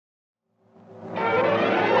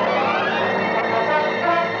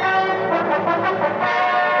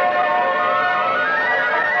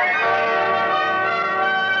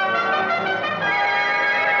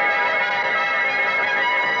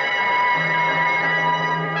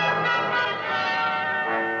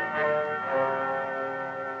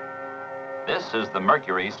This is the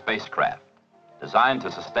Mercury spacecraft, designed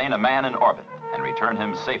to sustain a man in orbit and return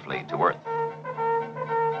him safely to Earth.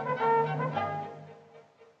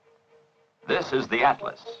 This is the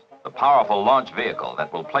Atlas, the powerful launch vehicle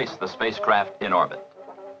that will place the spacecraft in orbit.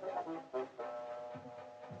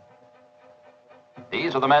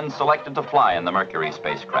 These are the men selected to fly in the Mercury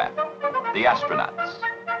spacecraft, the astronauts.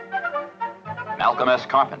 Malcolm S.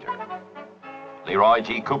 Carpenter, Leroy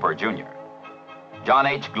G. Cooper, Jr., John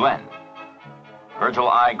H. Glenn, Virgil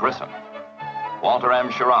I. Grissom, Walter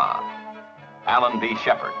M. Schirra, Alan B.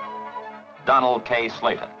 Shepard, Donald K.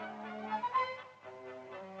 Slayton.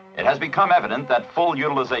 It has become evident that full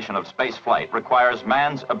utilization of space flight requires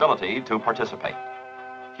man's ability to participate.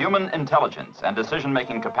 Human intelligence and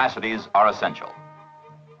decision-making capacities are essential.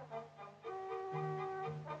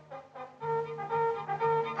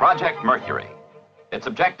 Project Mercury. Its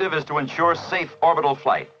objective is to ensure safe orbital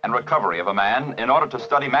flight and recovery of a man in order to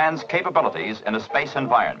study man's capabilities in a space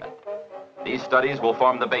environment. These studies will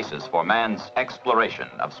form the basis for man's exploration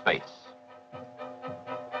of space.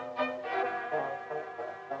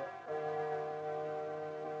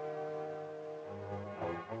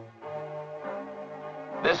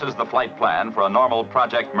 This is the flight plan for a normal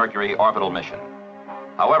Project Mercury orbital mission.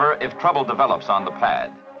 However, if trouble develops on the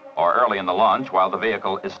pad, or early in the launch while the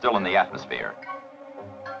vehicle is still in the atmosphere,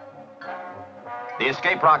 the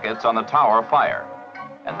escape rockets on the tower fire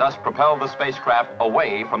and thus propel the spacecraft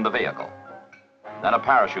away from the vehicle. Then a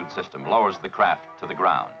parachute system lowers the craft to the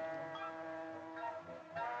ground.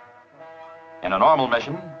 In a normal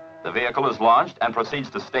mission, the vehicle is launched and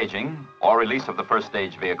proceeds to staging or release of the first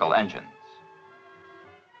stage vehicle engines.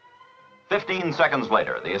 15 seconds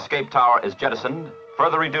later, the escape tower is jettisoned,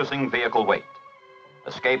 further reducing vehicle weight.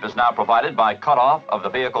 Escape is now provided by cutoff of the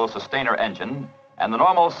vehicle sustainer engine and the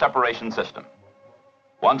normal separation system.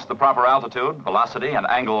 Once the proper altitude, velocity, and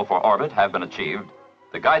angle for orbit have been achieved,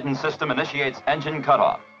 the guidance system initiates engine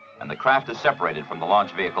cutoff, and the craft is separated from the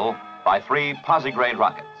launch vehicle by 3 posigrade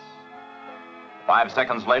rockets. 5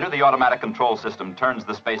 seconds later, the automatic control system turns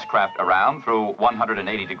the spacecraft around through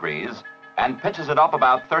 180 degrees and pitches it up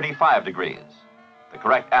about 35 degrees, the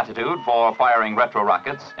correct attitude for firing retro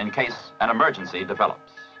rockets in case an emergency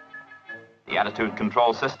develops. The attitude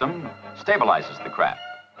control system stabilizes the craft.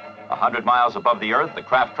 100 miles above the Earth, the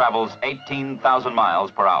craft travels 18,000 miles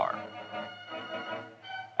per hour.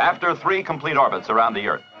 After 3 complete orbits around the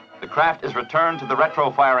Earth, the craft is returned to the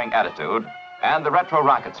retro-firing attitude, and the retro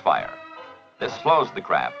rockets fire. This slows the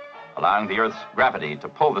craft, allowing the Earth's gravity to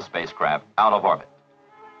pull the spacecraft out of orbit.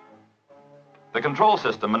 The control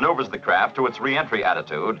system maneuvers the craft to its re-entry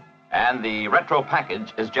attitude, and the retro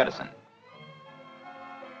package is jettisoned.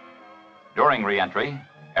 During re-entry,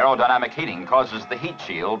 aerodynamic heating causes the heat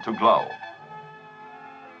shield to glow.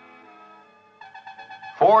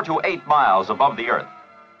 4 to 8 miles above the Earth,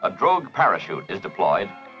 a drogue parachute is deployed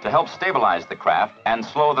to help stabilize the craft and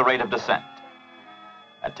slow the rate of descent.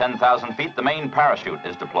 At 10,000 feet, the main parachute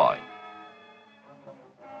is deployed.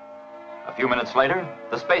 A few minutes later,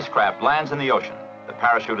 the spacecraft lands in the ocean. The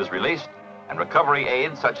parachute is released, and recovery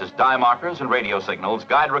aids such as dye markers and radio signals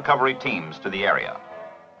guide recovery teams to the area.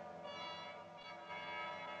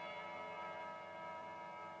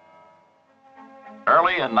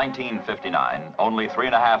 Early in 1959, only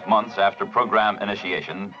 3.5 months after program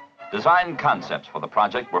initiation, design concepts for the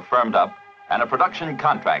project were firmed up and a production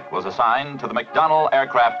contract was assigned to the McDonnell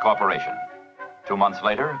Aircraft Corporation. 2 months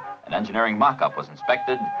later, an engineering mock-up was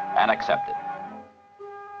inspected and accepted.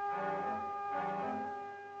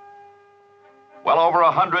 Well over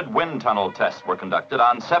 100 wind tunnel tests were conducted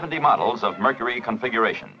on 70 models of Mercury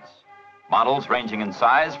configurations. Models ranging in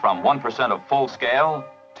size from 1% of full scale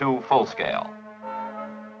to full scale.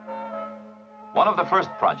 One of the first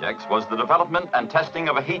projects was the development and testing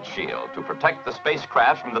of a heat shield to protect the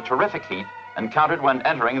spacecraft from the terrific heat encountered when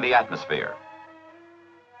entering the atmosphere.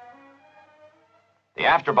 The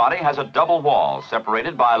afterbody has a double wall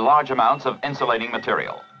separated by large amounts of insulating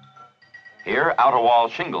material. Here, outer wall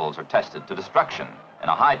shingles are tested to destruction in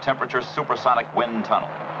a high-temperature supersonic wind tunnel.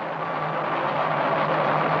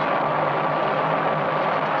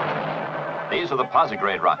 These are the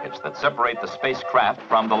posigrade rockets that separate the spacecraft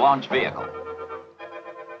from the launch vehicle.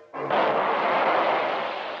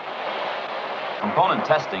 Component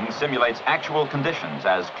testing simulates actual conditions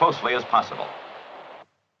as closely as possible.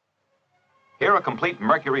 Here, a complete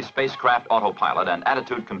Mercury spacecraft autopilot and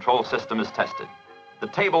attitude control system is tested. The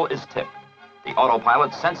table is tipped. The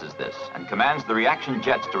autopilot senses this and commands the reaction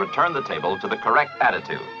jets to return the table to the correct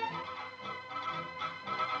attitude.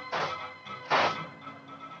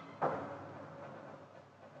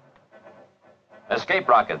 Escape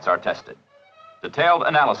rockets are tested. Detailed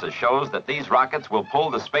analysis shows that these rockets will pull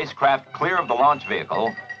the spacecraft clear of the launch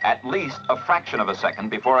vehicle at least a fraction of a second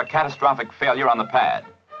before a catastrophic failure on the pad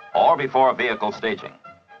or before vehicle staging.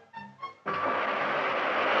 The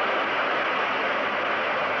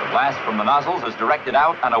blast from the nozzles is directed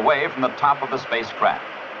out and away from the top of the spacecraft.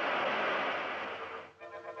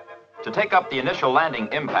 To take up the initial landing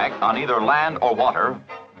impact on either land or water,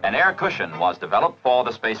 an air cushion was developed for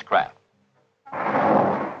the spacecraft.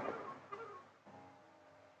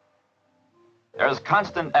 There is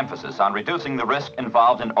constant emphasis on reducing the risk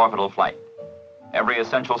involved in orbital flight. Every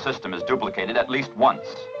essential system is duplicated at least once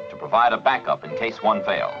to provide a backup in case one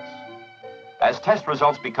fails. As test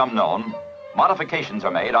results become known, modifications are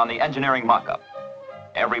made on the engineering mock-up.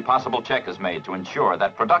 Every possible check is made to ensure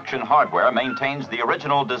that production hardware maintains the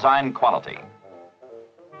original design quality.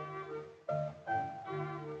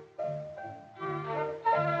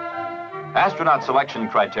 Astronaut selection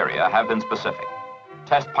criteria have been specific.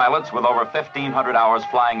 Test pilots with over 1,500 hours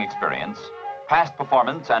flying experience, past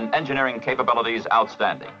performance and engineering capabilities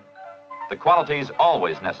outstanding. The qualities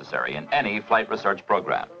always necessary in any flight research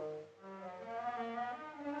program.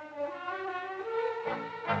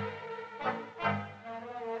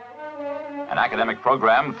 An academic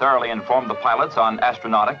program thoroughly informed the pilots on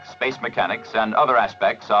astronautics, space mechanics, and other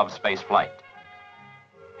aspects of space flight.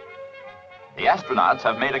 The astronauts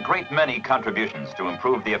have made a great many contributions to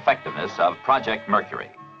improve the effectiveness of Project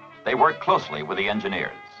Mercury. They work closely with the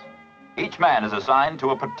engineers. Each man is assigned to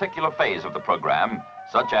a particular phase of the program,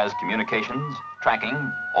 such as communications,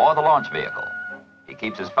 tracking, or the launch vehicle. He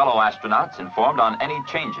keeps his fellow astronauts informed on any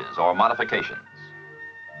changes or modifications.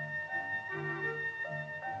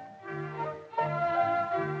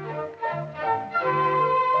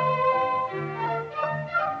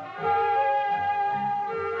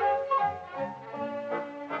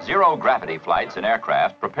 Zero-gravity flights in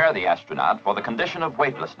aircraft prepare the astronaut for the condition of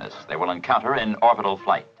weightlessness they will encounter in orbital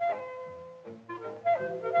flight.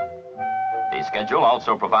 The schedule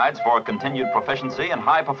also provides for continued proficiency in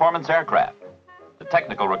high-performance aircraft. The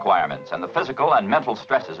technical requirements and the physical and mental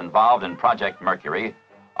stresses involved in Project Mercury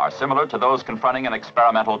are similar to those confronting an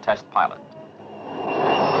experimental test pilot.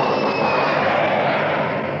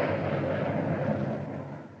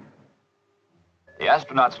 The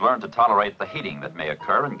astronauts learn to tolerate the heating that may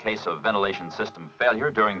occur in case of ventilation system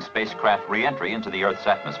failure during spacecraft re-entry into the Earth's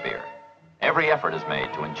atmosphere. Every effort is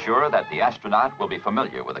made to ensure that the astronaut will be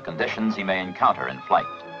familiar with the conditions he may encounter in flight.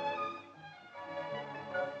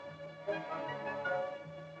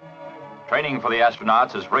 Training for the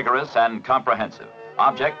astronauts is rigorous and comprehensive.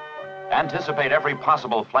 Object: anticipate every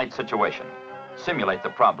possible flight situation. Simulate the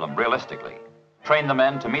problem realistically. Train the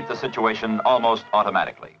men to meet the situation almost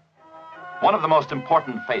automatically. One of the most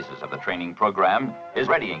important phases of the training program is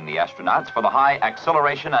readying the astronauts for the high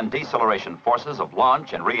acceleration and deceleration forces of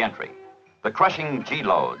launch and re-entry, the crushing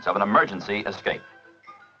G-loads of an emergency escape.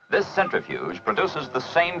 This centrifuge produces the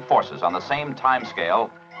same forces on the same time scale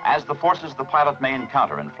as the forces the pilot may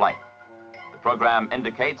encounter in flight. The program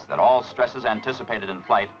indicates that all stresses anticipated in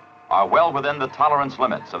flight are well within the tolerance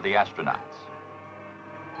limits of the astronauts.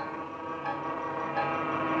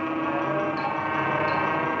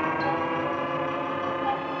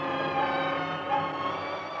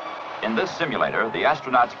 In this simulator, the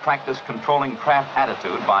astronauts practice controlling craft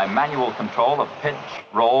attitude by manual control of pitch,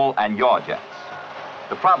 roll, and yaw jets.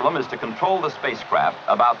 The problem is to control the spacecraft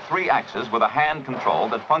about 3 axes with a hand control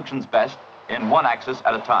that functions best in 1 axis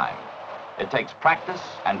at a time. It takes practice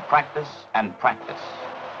and practice and practice.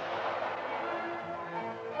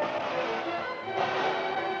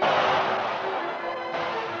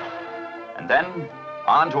 And then,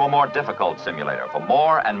 on to a more difficult simulator for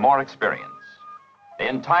more and more experience. The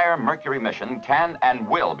entire Mercury mission can and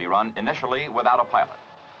will be run initially without a pilot.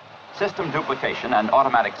 System duplication and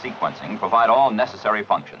automatic sequencing provide all necessary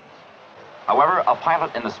functions. However, a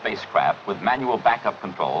pilot in the spacecraft with manual backup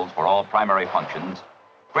controls for all primary functions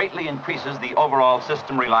greatly increases the overall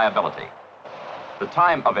system reliability. The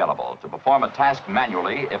time available to perform a task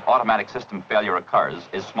manually if automatic system failure occurs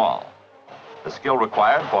is small. The skill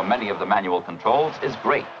required for many of the manual controls is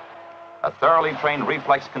great. A thoroughly trained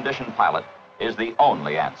reflex condition pilot is the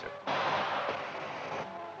only answer.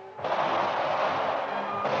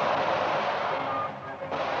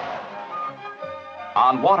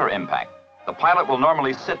 On water impact, the pilot will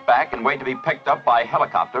normally sit back and wait to be picked up by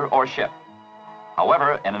helicopter or ship.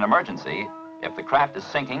 However, in an emergency, if the craft is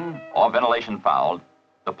sinking or ventilation fouled,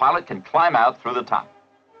 the pilot can climb out through the top.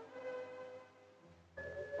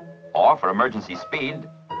 Or, for emergency speed,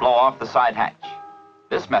 blow off the side hatch.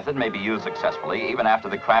 This method may be used successfully even after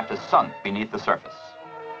the craft is sunk beneath the surface.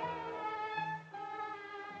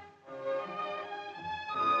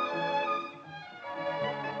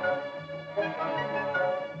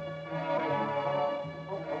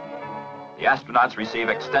 astronauts receive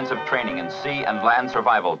extensive training in sea and land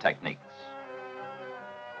survival techniques.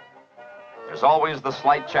 There's always the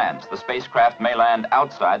slight chance the spacecraft may land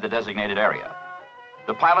outside the designated area.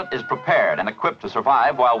 The pilot is prepared and equipped to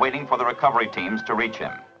survive while waiting for the recovery teams to reach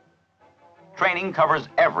him. Training covers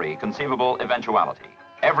every conceivable eventuality,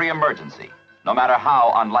 every emergency, no matter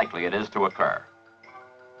how unlikely it is to occur.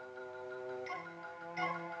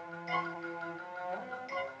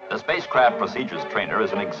 The spacecraft procedures trainer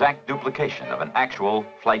is an exact duplication of an actual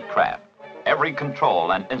flight craft. Every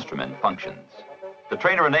control and instrument functions. The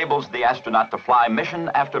trainer enables the astronaut to fly mission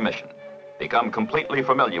after mission, become completely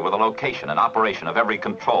familiar with the location and operation of every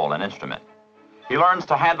control and instrument. He learns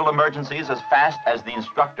to handle emergencies as fast as the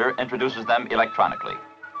instructor introduces them electronically.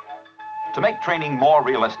 To make training more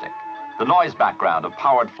realistic, the noise background of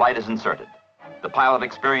powered flight is inserted. The pilot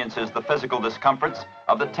experiences the physical discomforts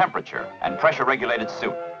of the temperature and pressure-regulated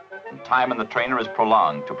suit, and time in the trainer is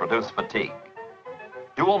prolonged to produce fatigue.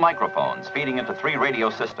 Dual microphones feeding into 3 radio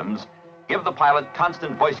systems give the pilot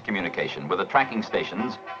constant voice communication with the tracking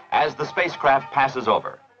stations as the spacecraft passes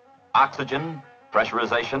over. Oxygen,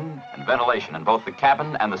 pressurization, and ventilation in both the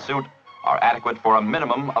cabin and the suit are adequate for a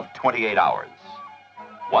minimum of 28 hours.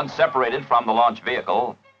 Once separated from the launch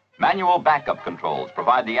vehicle, manual backup controls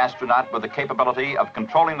provide the astronaut with the capability of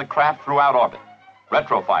controlling the craft throughout orbit,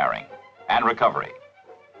 retrofiring, and recovery.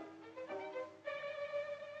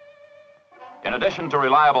 In addition to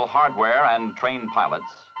reliable hardware and trained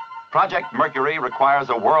pilots, Project Mercury requires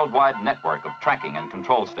a worldwide network of tracking and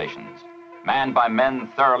control stations, manned by men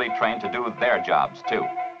thoroughly trained to do their jobs, too.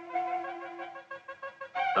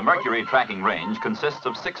 The Mercury tracking range consists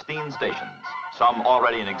of 16 stations, some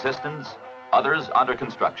already in existence, others under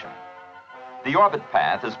construction. The orbit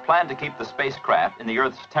path is planned to keep the spacecraft in the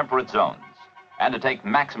Earth's temperate zones and to take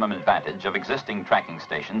maximum advantage of existing tracking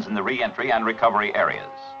stations in the re-entry and recovery areas.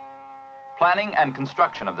 Planning and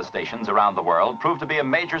construction of the stations around the world proved to be a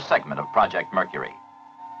major segment of Project Mercury.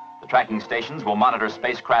 The tracking stations will monitor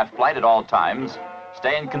spacecraft flight at all times,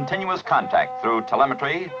 stay in continuous contact through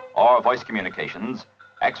telemetry or voice communications,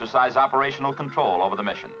 exercise operational control over the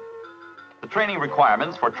mission. The training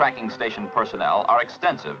requirements for tracking station personnel are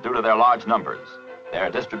extensive due to their large numbers, their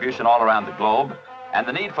distribution all around the globe, and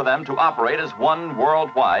the need for them to operate as one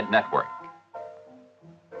worldwide network.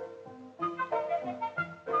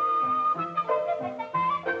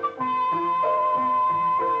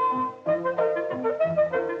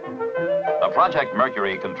 The Project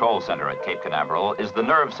Mercury Control Center at Cape Canaveral is the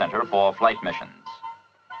nerve center for flight missions.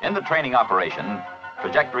 In the training operation,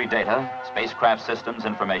 trajectory data, spacecraft systems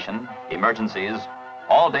information, emergencies,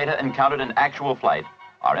 all data encountered in actual flight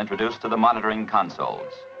are introduced to the monitoring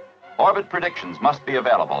consoles. Orbit predictions must be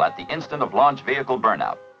available at the instant of launch vehicle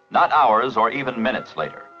burnout, not hours or even minutes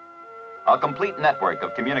later. A complete network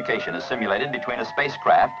of communication is simulated between a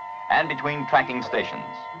spacecraft and between tracking stations.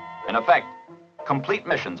 In effect, complete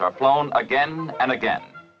missions are flown again and again.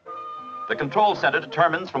 The control center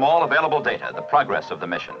determines from all available data the progress of the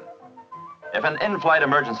mission. If an in-flight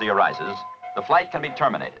emergency arises, the flight can be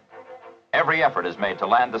terminated. Every effort is made to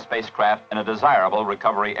land the spacecraft in a desirable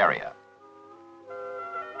recovery area.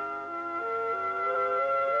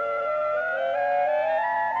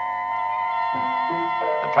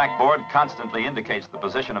 The track board constantly indicates the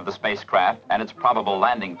position of the spacecraft and its probable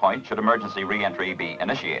landing point should emergency re-entry be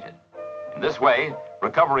initiated. In this way,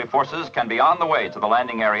 recovery forces can be on the way to the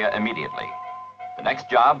landing area immediately. The next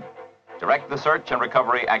job, direct the search and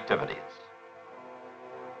recovery activities.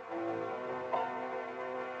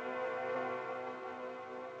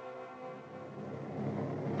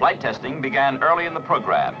 Flight testing began early in the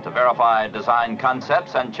program to verify design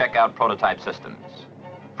concepts and check out prototype systems.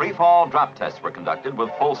 Free-fall drop tests were conducted with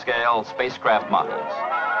full-scale spacecraft models.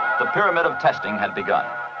 The pyramid of testing had begun.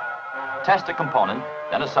 Test a component,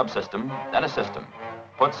 then a subsystem, then a system.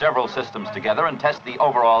 Put several systems together and test the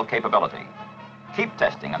overall capability. Keep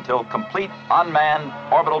testing until complete unmanned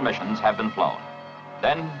orbital missions have been flown.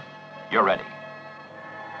 Then, you're ready.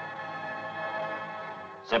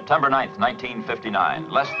 September 9th, 1959,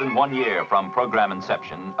 less than 1 year from program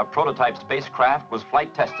inception, a prototype spacecraft was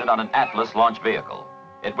flight tested on an Atlas launch vehicle.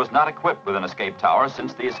 It was not equipped with an escape tower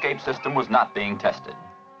since the escape system was not being tested.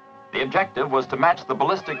 The objective was to match the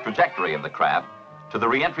ballistic trajectory of the craft to the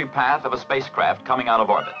re-entry path of a spacecraft coming out of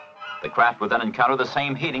orbit. The craft would then encounter the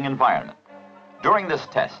same heating environment. During this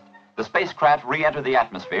test, the spacecraft re-entered the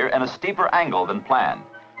atmosphere in a steeper angle than planned,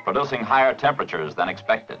 producing higher temperatures than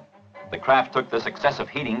expected. The craft took this excessive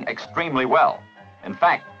heating extremely well. In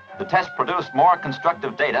fact, the test produced more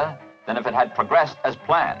constructive data than if it had progressed as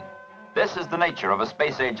planned. This is the nature of a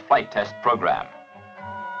space-age flight test program.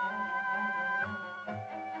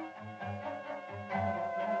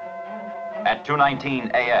 At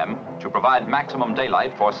 2:19 a.m., to provide maximum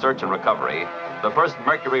daylight for search and recovery, the first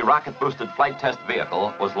Mercury rocket-boosted flight test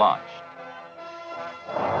vehicle was launched.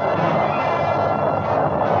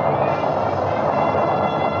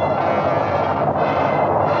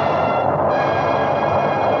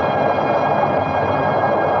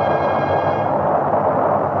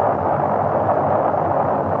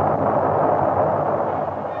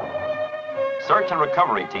 Search and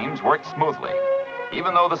recovery teams worked smoothly.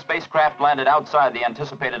 Even though the spacecraft landed outside the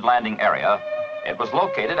anticipated landing area, it was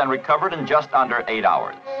located and recovered in just under 8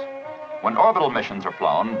 hours. When orbital missions are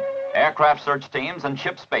flown, aircraft search teams and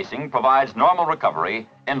ship spacing provides normal recovery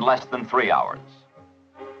in less than 3 hours.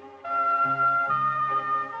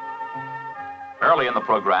 Early in the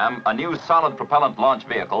program, a new solid propellant launch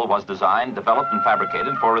vehicle was designed, developed, and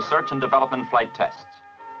fabricated for research and development flight tests.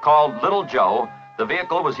 Called Little Joe, the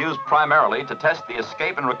vehicle was used primarily to test the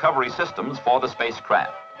escape and recovery systems for the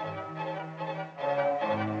spacecraft.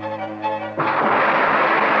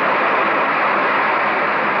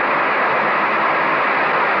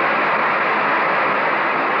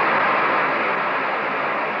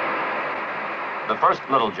 The first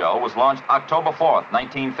Little Joe was launched October 4th,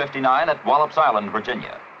 1959 at Wallops Island,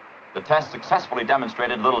 Virginia. The test successfully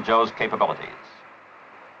demonstrated Little Joe's capabilities.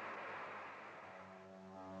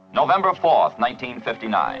 November 4th,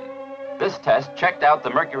 1959. This test checked out the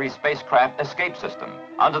Mercury spacecraft escape system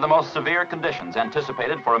under the most severe conditions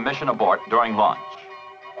anticipated for a mission abort during launch.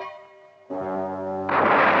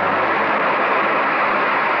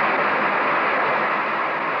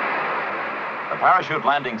 The parachute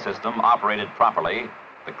landing system operated properly,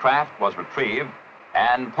 the craft was retrieved,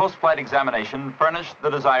 and post-flight examination furnished the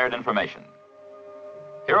desired information.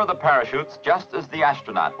 Here are the parachutes just as the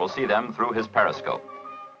astronaut will see them through his periscope.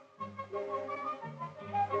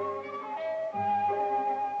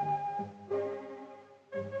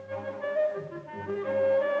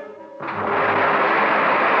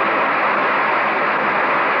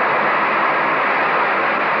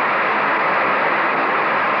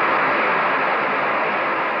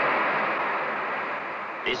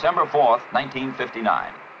 December 4th,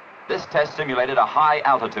 1959. This test simulated a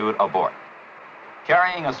high-altitude abort.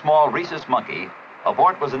 Carrying a small rhesus monkey,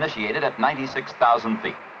 abort was initiated at 96,000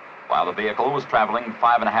 feet, while the vehicle was traveling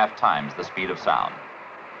 5.5 times the speed of sound.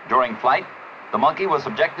 During flight, the monkey was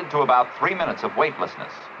subjected to about 3 minutes of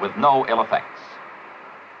weightlessness with no ill effects.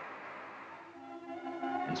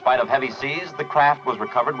 In spite of heavy seas, the craft was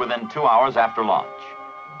recovered within 2 hours after launch.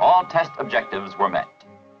 All test objectives were met.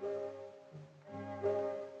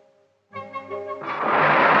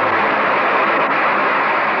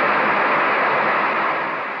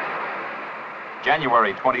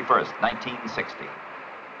 January 21st, 1960.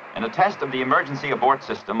 In a test of the emergency abort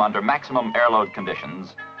system under maximum airload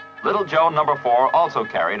conditions, Little Joe number 4 also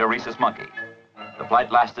carried a rhesus monkey. The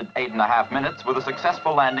flight lasted 8.5 minutes with a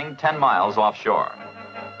successful landing 10 miles offshore.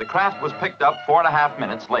 The craft was picked up 4.5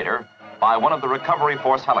 minutes later by one of the Recovery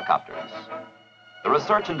Force helicopters. The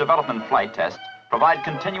research and development flight tests provide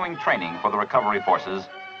continuing training for the recovery forces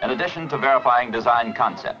in addition to verifying design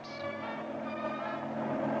concepts.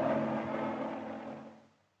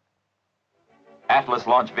 Atlas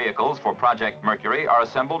launch vehicles for Project Mercury are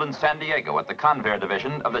assembled in San Diego at the Convair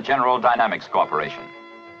division of the General Dynamics Corporation.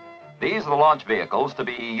 These are the launch vehicles to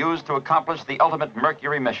be used to accomplish the ultimate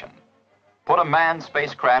Mercury mission: put a manned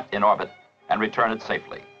spacecraft in orbit and return it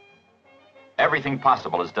safely. Everything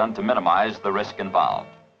possible is done to minimize the risk involved.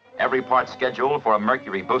 Every part scheduled for a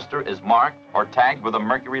Mercury booster is marked or tagged with a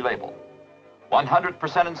Mercury label.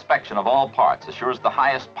 100% inspection of all parts assures the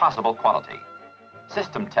highest possible quality.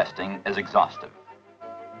 System testing is exhaustive.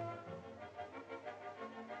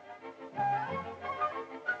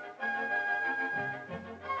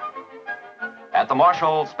 At the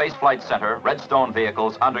Marshall Spaceflight Center, Redstone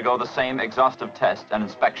vehicles undergo the same exhaustive tests and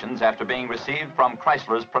inspections after being received from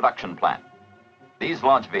Chrysler's production plant. These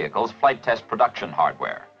launch vehicles flight test production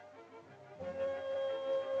hardware.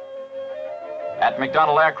 At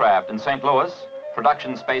McDonnell Aircraft in St. Louis,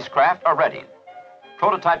 production spacecraft are ready.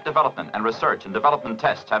 Prototype development and research and development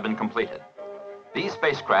tests have been completed. These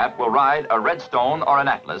spacecraft will ride a Redstone or an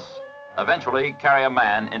Atlas, eventually carry a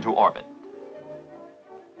man into orbit.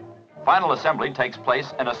 Final assembly takes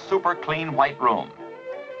place in a super clean white room.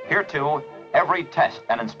 Here too, every test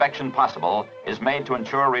and inspection possible is made to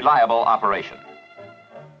ensure reliable operation.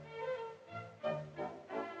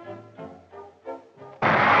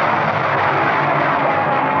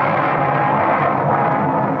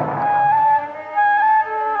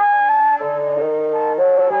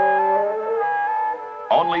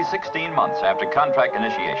 Only 16 months after contract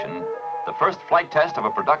initiation, the first flight test of a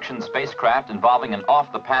production spacecraft involving an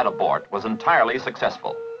off-the-pad abort was entirely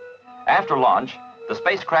successful. After launch, the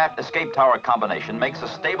spacecraft escape tower combination makes a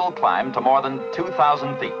stable climb to more than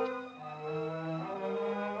 2,000 feet.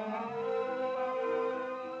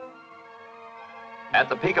 At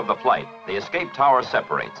the peak of the flight, the escape tower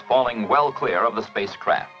separates, falling well clear of the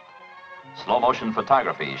spacecraft. Slow-motion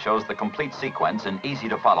photography shows the complete sequence in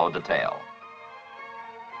easy-to-follow detail.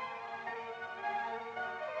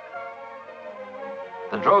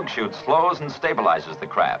 The drogue chute slows and stabilizes the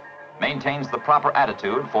craft, maintains the proper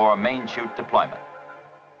attitude for main chute deployment.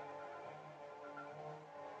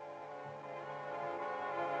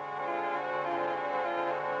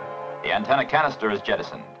 The antenna canister is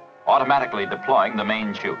jettisoned, automatically deploying the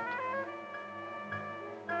main chute.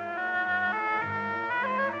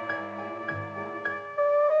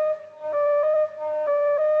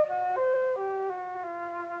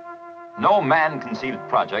 No man-conceived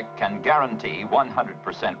project can guarantee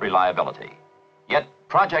 100% reliability. Yet,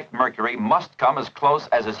 Project Mercury must come as close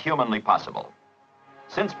as is humanly possible.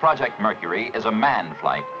 Since Project Mercury is a manned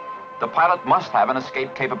flight, the pilot must have an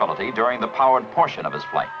escape capability during the powered portion of his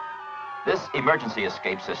flight. This emergency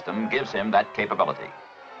escape system gives him that capability.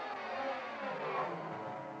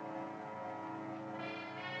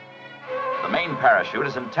 The main parachute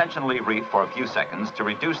is intentionally reefed for a few seconds to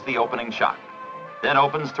reduce the opening shock, then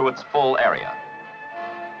opens to its full area.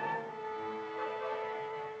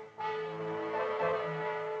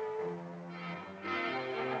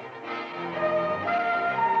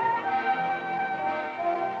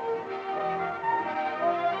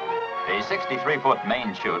 A 63-foot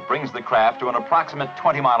main chute brings the craft to an approximate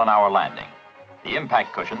 20-mile-an-hour landing, the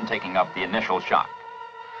impact cushion taking up the initial shock.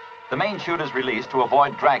 The main chute is released to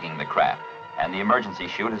avoid dragging the craft, and the emergency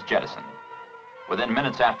chute is jettisoned. Within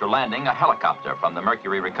minutes after landing, a helicopter from the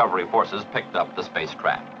Mercury Recovery Forces picked up the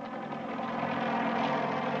spacecraft.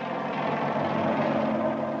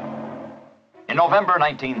 In November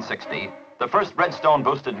 1960, the first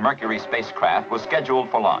Redstone-boosted Mercury spacecraft was scheduled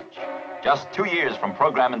for launch. Just 2 years from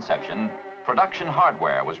program inception, production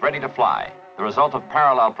hardware was ready to fly, the result of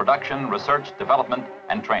parallel production, research, development,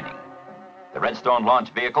 and training. The Redstone launch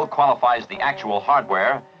vehicle qualifies the actual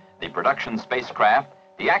hardware, the production spacecraft,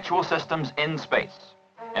 the actual systems in space.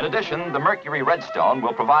 In addition, the Mercury Redstone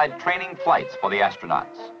will provide training flights for the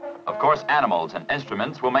astronauts. Of course, animals and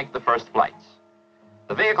instruments will make the first flights.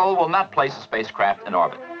 The vehicle will not place a spacecraft in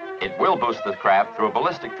orbit. It will boost the craft through a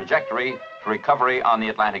ballistic trajectory to recovery on the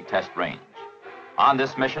Atlantic test range. On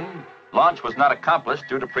this mission, launch was not accomplished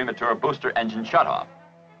due to premature booster engine shutoff.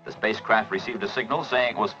 The spacecraft received a signal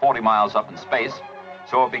saying it was 40 miles up in space,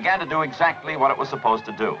 so it began to do exactly what it was supposed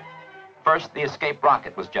to do. First, the escape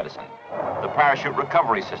rocket was jettisoned. The parachute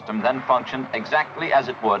recovery system then functioned exactly as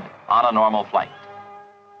it would on a normal flight.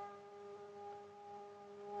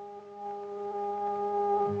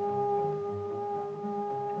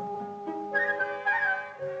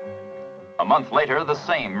 A month later, the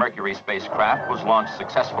same Mercury spacecraft was launched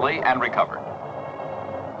successfully and recovered.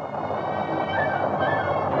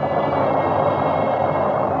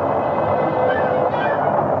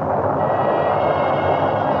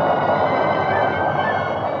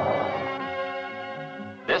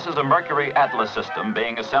 This is a Mercury Atlas system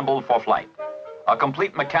being assembled for flight. A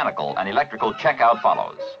complete mechanical and electrical checkout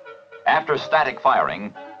follows. After static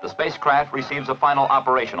firing, the spacecraft receives a final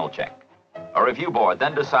operational check. A review board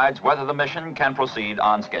then decides whether the mission can proceed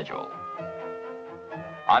on schedule.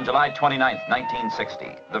 On July 29,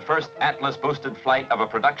 1960, the first Atlas-boosted flight of a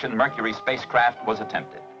production Mercury spacecraft was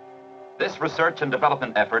attempted. This research and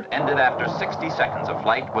development effort ended after 60 seconds of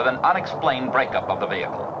flight with an unexplained breakup of the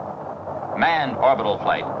vehicle. Manned orbital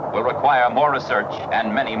flight will require more research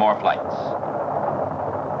and many more flights.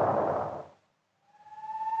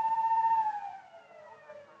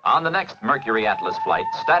 On the next Mercury Atlas flight,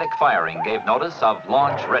 static firing gave notice of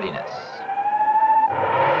launch readiness.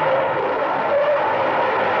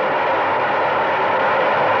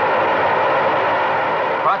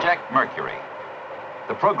 Project Mercury.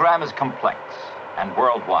 The program is complex and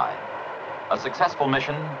worldwide. A successful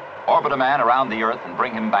mission, orbit a man around the Earth and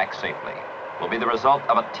bring him back safely, will be the result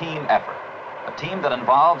of a team effort. A team that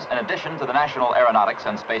involves, in addition to the National Aeronautics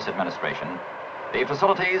and Space Administration, the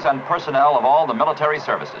facilities and personnel of all the military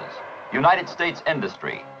services, United States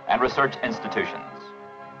industry, and research institutions.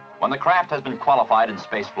 When the craft has been qualified in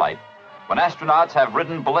spaceflight, when astronauts have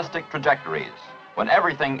ridden ballistic trajectories, when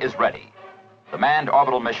everything is ready, the manned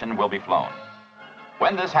orbital mission will be flown.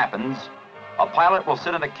 When this happens, a pilot will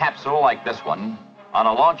sit in a capsule like this one, on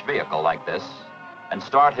a launch vehicle like this, and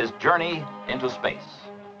start his journey into space.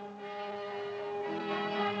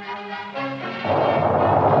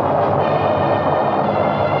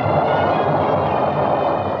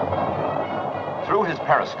 his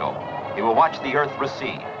periscope, he will watch the Earth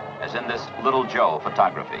recede, as in this Little Joe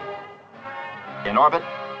photography. In orbit,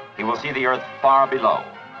 he will see the Earth far below.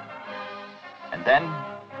 And then,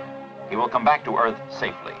 he will come back to Earth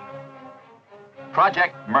safely.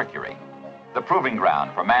 Project Mercury, the proving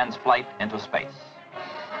ground for man's flight into space.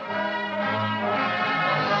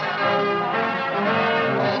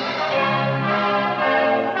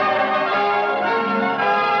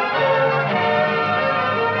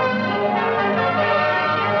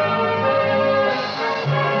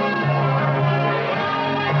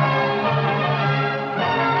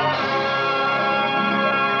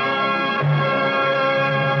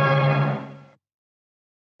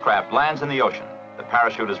 Craft lands in the ocean. The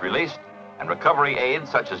parachute is released, and recovery aids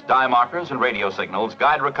such as dye markers and radio signals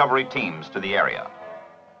guide recovery teams to the area.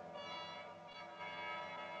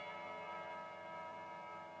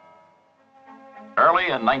 Early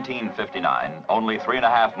in 1959, only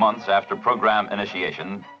 3.5 months after program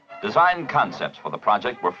initiation, design concepts for the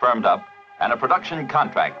project were firmed up, and a production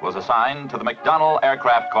contract was assigned to the McDonnell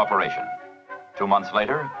Aircraft Corporation. 2 months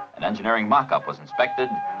later, an engineering mock-up was inspected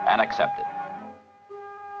and accepted.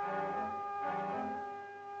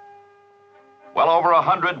 Well over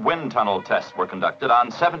 100 wind tunnel tests were conducted on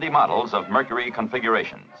 70 models of Mercury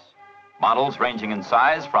configurations. Models ranging in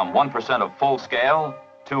size from 1% of full scale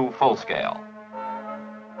to full scale.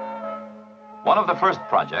 One of the first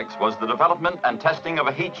projects was the development and testing of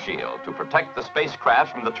a heat shield to protect the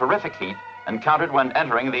spacecraft from the terrific heat encountered when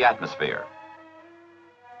entering the atmosphere.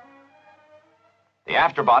 The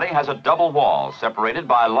afterbody has a double wall separated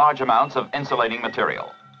by large amounts of insulating material.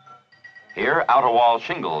 Here, outer wall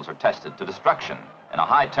shingles are tested to destruction in a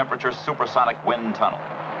high-temperature supersonic wind tunnel.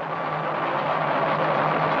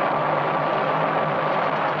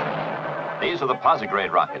 These are the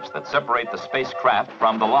posigrade rockets that separate the spacecraft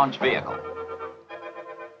from the launch vehicle.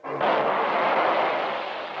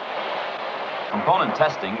 Component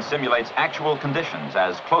testing simulates actual conditions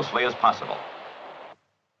as closely as possible.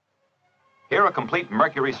 Here, a complete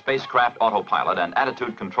Mercury spacecraft autopilot and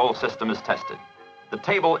attitude control system is tested. The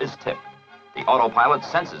table is tipped. The autopilot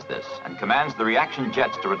senses this and commands the reaction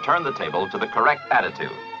jets to return the table to the correct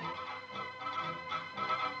attitude.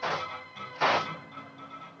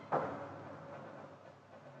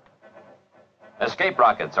 Escape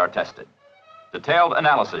rockets are tested. Detailed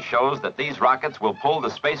analysis shows that these rockets will pull the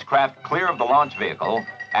spacecraft clear of the launch vehicle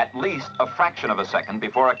at least a fraction of a second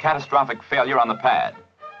before a catastrophic failure on the pad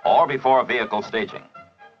or before vehicle staging.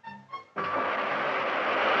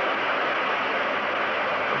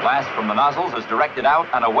 The blast from the nozzles is directed out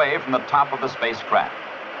and away from the top of the spacecraft.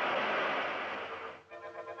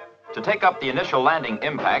 To take up the initial landing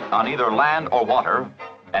impact on either land or water,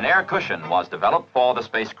 an air cushion was developed for the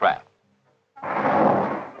spacecraft.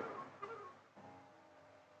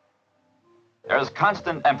 There is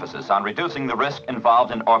constant emphasis on reducing the risk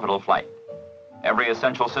involved in orbital flight. Every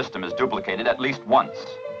essential system is duplicated at least once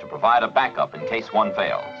to provide a backup in case one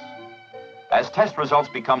fails. As test results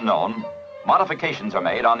become known, modifications are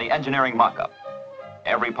made on the engineering mock-up.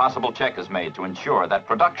 Every possible check is made to ensure that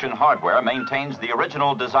production hardware maintains the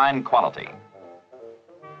original design quality.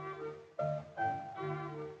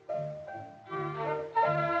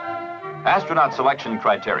 Astronaut selection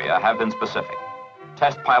criteria have been specific.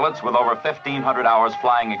 Test pilots with over 1,500 hours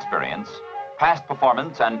flying experience, past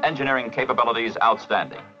performance and engineering capabilities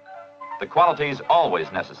outstanding. The qualities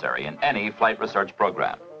always necessary in any flight research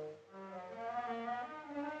program.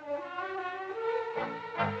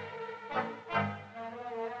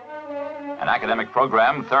 An academic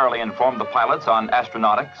program thoroughly informed the pilots on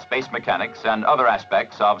astronautics, space mechanics, and other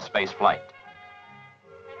aspects of space flight.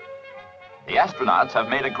 The astronauts have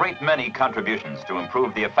made a great many contributions to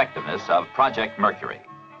improve the effectiveness of Project Mercury.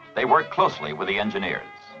 They work closely with the engineers.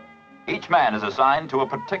 Each man is assigned to a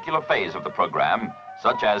particular phase of the program,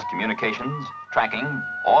 such as communications, tracking,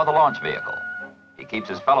 or the launch vehicle. He keeps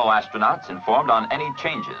his fellow astronauts informed on any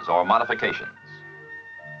changes or modifications.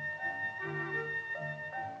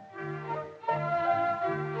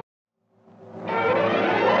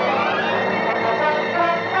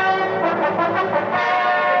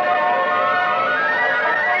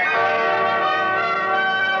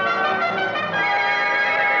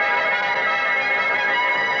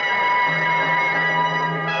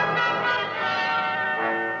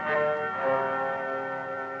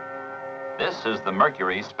 This is the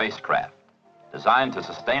Mercury spacecraft, designed to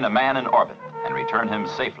sustain a man in orbit and return him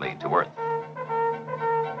safely to Earth.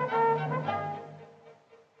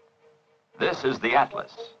 This is the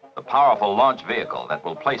Atlas, the powerful launch vehicle that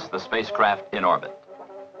will place the spacecraft in orbit.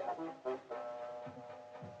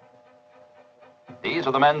 These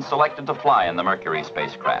are the men selected to fly in the Mercury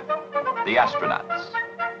spacecraft. the astronauts.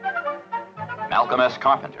 Malcolm S.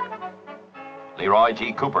 Carpenter, Leroy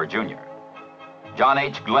G. Cooper, Jr., John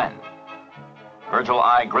H. Glenn, Virgil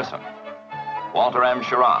I. Grissom, Walter M.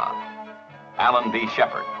 Schirra, Alan B.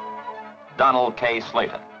 Shepard, Donald K.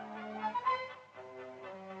 Slayton.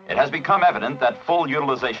 It has become evident that full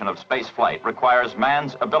utilization of space flight requires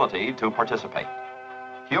man's ability to participate.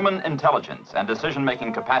 Human intelligence and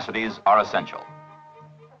decision-making capacities are essential.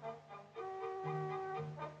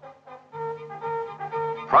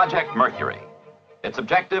 Project Mercury. Its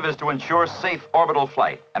objective is to ensure safe orbital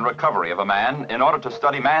flight and recovery of a man in order to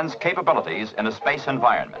study man's capabilities in a space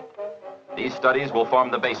environment. These studies will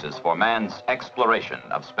form the basis for man's exploration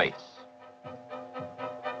of space.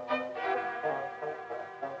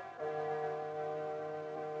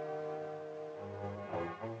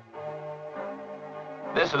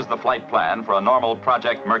 This is the flight plan for a normal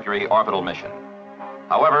Project Mercury orbital mission.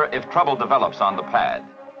 However, if trouble develops on the pad,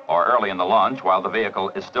 or early in the launch while the vehicle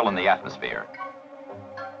is still in the atmosphere,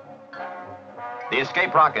 the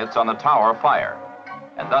escape rockets on the tower fire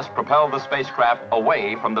and thus propel the spacecraft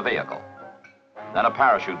away from the vehicle. Then a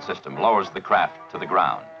parachute system lowers the craft to the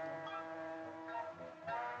ground.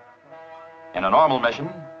 In a normal mission,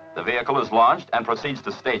 the vehicle is launched and proceeds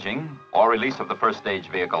to staging or release of the first stage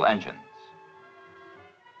vehicle engines.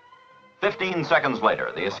 15 seconds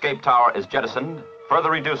later, the escape tower is jettisoned,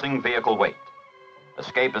 further reducing vehicle weight.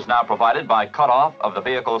 Escape is now provided by cutoff of the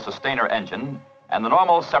vehicle sustainer engine and the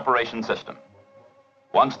normal separation system.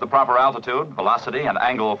 Once the proper altitude, velocity, and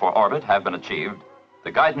angle for orbit have been achieved,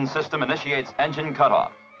 the guidance system initiates engine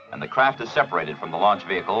cutoff, and the craft is separated from the launch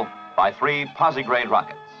vehicle by 3 posigrade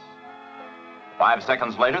rockets. 5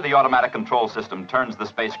 seconds later, the automatic control system turns the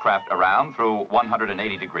spacecraft around through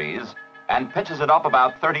 180 degrees and pitches it up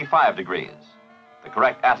about 35 degrees, the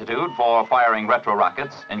correct attitude for firing retro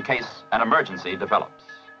rockets in case an emergency develops.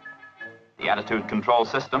 The attitude control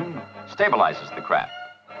system stabilizes the craft.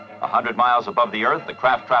 100 miles above the Earth, the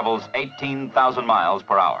craft travels 18,000 miles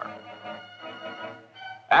per hour.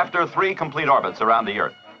 After 3 complete orbits around the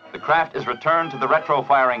Earth, the craft is returned to the retro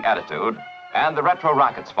firing attitude and the retro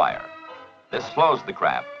rockets fire. This slows the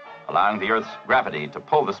craft, allowing the Earth's gravity to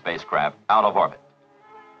pull the spacecraft out of orbit.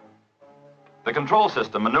 The control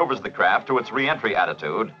system maneuvers the craft to its re-entry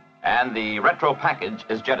attitude, and the retro package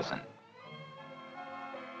is jettisoned.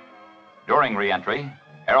 During re-entry,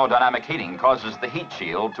 aerodynamic heating causes the heat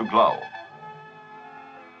shield to glow.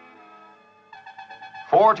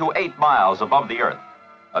 4 to 8 miles above the Earth,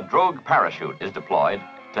 a drogue parachute is deployed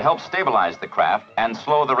to help stabilize the craft and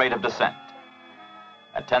slow the rate of descent.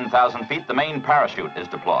 At 10,000 feet, the main parachute is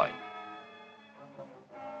deployed.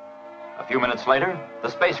 A few minutes later,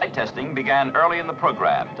 the space flight testing began early in the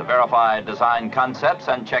program to verify design concepts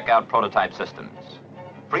and check out prototype systems.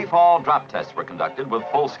 Free-fall drop tests were conducted with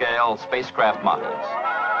full-scale spacecraft models.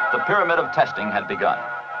 The pyramid of testing had begun.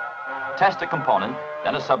 Test a component,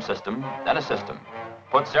 then a subsystem, then a system.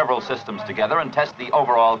 Put several systems together and test the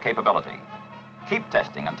overall capability. Keep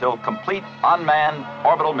testing until complete unmanned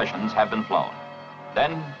orbital missions have been flown.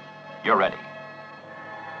 Then, you're ready.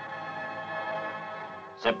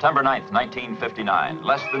 September 9th, 1959,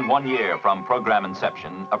 less than 1 year from program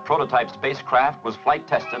inception, a prototype spacecraft was flight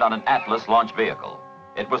tested on an Atlas launch vehicle.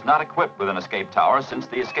 It was not equipped with an escape tower since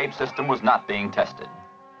the escape system was not being tested.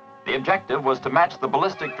 The objective was to match the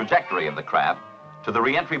ballistic trajectory of the craft to the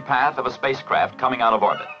re-entry path of a spacecraft coming out of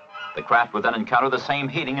orbit. The craft would then encounter the same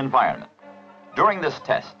heating environment. During this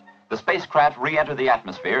test, the spacecraft re-entered the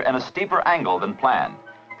atmosphere in a steeper angle than planned,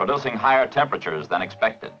 producing higher temperatures than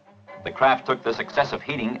expected. The craft took this excessive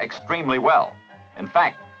heating extremely well. In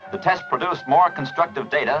fact, the test produced more constructive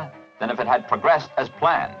data than if it had progressed as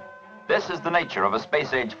planned. This is the nature of a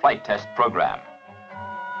space-age flight test program.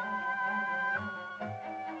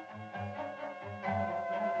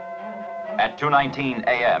 At 2:19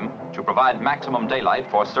 a.m., to provide maximum daylight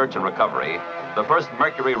for search and recovery, the first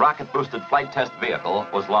Mercury rocket-boosted flight test vehicle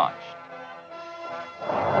was launched.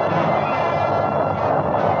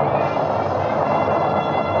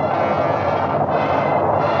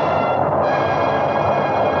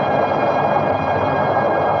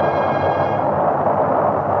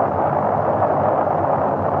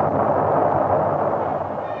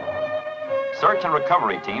 Search and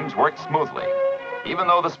recovery teams worked smoothly. Even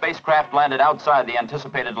though the spacecraft landed outside the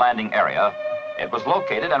anticipated landing area, it was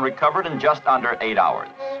located and recovered in just under 8 hours.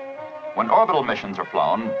 When orbital missions are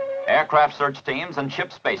flown, aircraft search teams and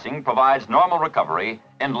ship spacing provides normal recovery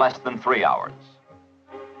in less than 3 hours.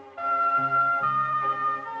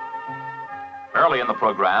 Early in the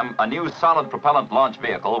program, a new solid propellant launch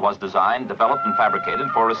vehicle was designed, developed, and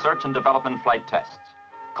fabricated for research and development flight tests.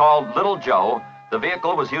 Called Little Joe, The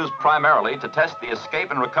vehicle was used primarily to test the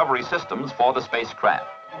escape and recovery systems for the spacecraft.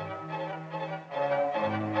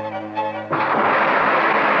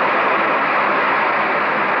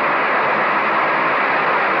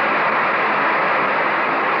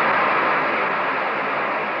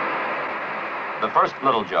 The first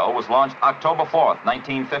Little Joe was launched October 4th,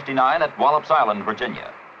 1959 at Wallops Island,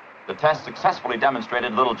 Virginia. The test successfully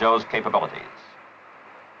demonstrated Little Joe's capabilities.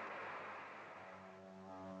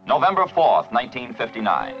 November 4th,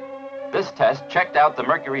 1959. This test checked out the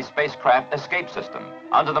Mercury spacecraft escape system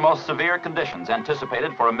under the most severe conditions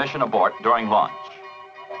anticipated for a mission abort during launch.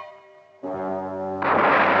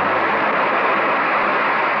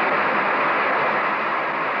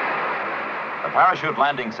 The parachute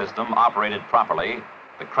landing system operated properly,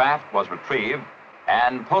 the craft was retrieved,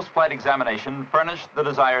 and post-flight examination furnished the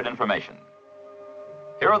desired information.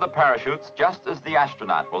 Here are the parachutes just as the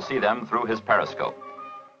astronaut will see them through his periscope.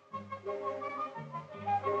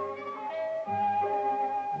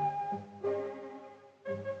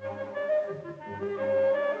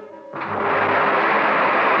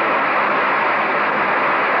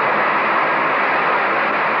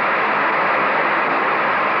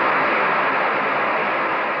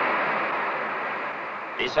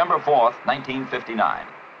 December 4th, 1959.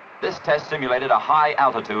 This test simulated a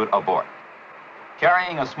high-altitude abort.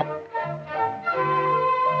 Carrying a small...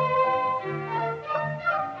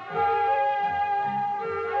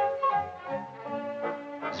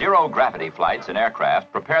 Zero-gravity flights in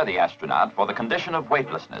aircraft prepare the astronaut for the condition of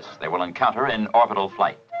weightlessness they will encounter in orbital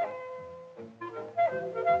flight.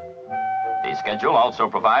 The schedule also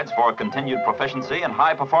provides for continued proficiency in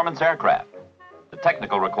high-performance aircraft. The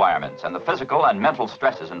technical requirements and the physical and mental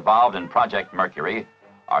stresses involved in Project Mercury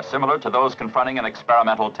are similar to those confronting an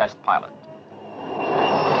experimental test pilot.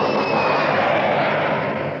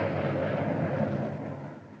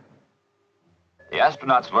 The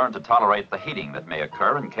astronauts learn to tolerate the heating that may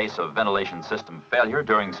occur in case of ventilation system failure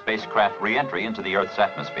during spacecraft re-entry into the Earth's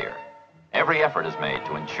atmosphere. Every effort is made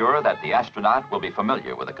to ensure that the astronaut will be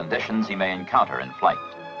familiar with the conditions he may encounter in flight.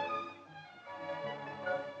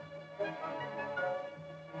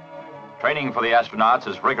 Training for the astronauts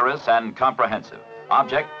is rigorous and comprehensive.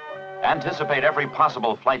 Object, anticipate every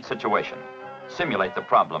possible flight situation. Simulate the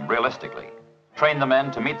problem realistically. Train the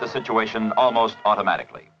men to meet the situation almost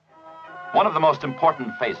automatically. One of the most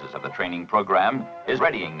important phases of the training program is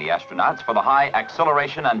readying the astronauts for the high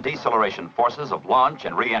acceleration and deceleration forces of launch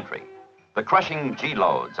and re-entry, the crushing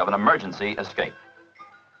G-loads of an emergency escape.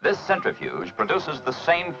 This centrifuge produces the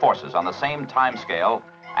same forces on the same time scale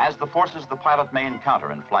as the forces the pilot may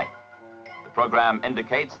encounter in flight. The program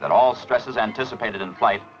indicates that all stresses anticipated in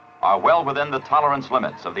flight are well within the tolerance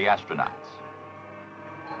limits of the astronauts.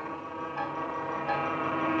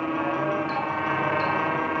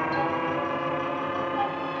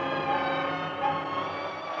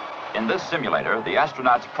 In this simulator, the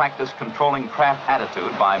astronauts practice controlling craft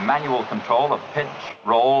attitude by manual control of pitch,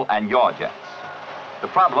 roll, and yaw jets. The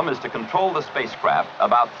problem is to control the spacecraft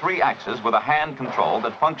about 3 axes with a hand control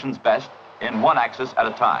that functions best in 1 axis at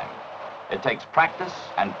a time. It takes practice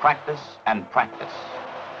and practice and practice.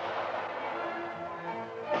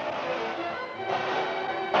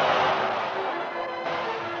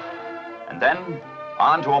 And then,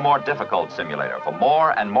 on to a more difficult simulator for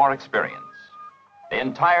more and more experience. The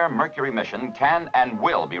entire Mercury mission can and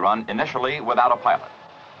will be run initially without a pilot.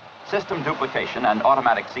 System duplication and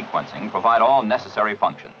automatic sequencing provide all necessary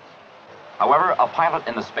functions. However, a pilot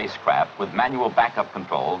in the spacecraft with manual backup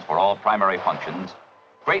controls for all primary functions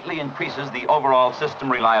greatly increases the overall system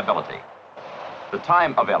reliability. The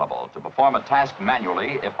time available to perform a task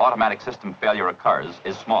manually if automatic system failure occurs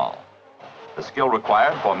is small. The skill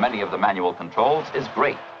required for many of the manual controls is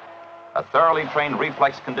great. A thoroughly trained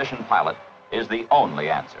reflex condition pilot is the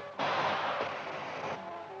only answer.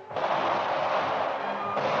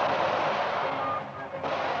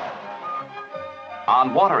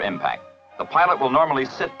 On water impact, the pilot will normally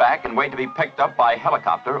sit back and wait to be picked up by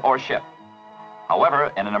helicopter or ship.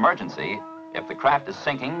 However, in an emergency, if the craft is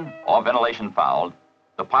sinking or ventilation fouled,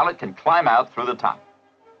 the pilot can climb out through the top.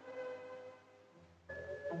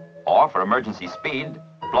 Or, for emergency speed,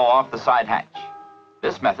 blow off the side hatch.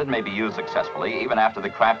 This method may be used successfully even after the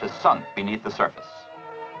craft is sunk beneath the surface.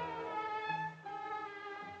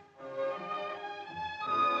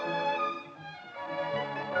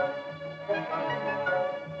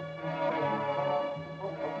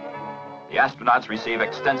 The astronauts receive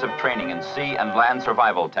extensive training in sea and land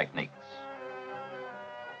survival techniques.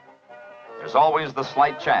 There's always the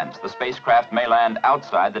slight chance the spacecraft may land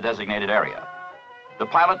outside the designated area. The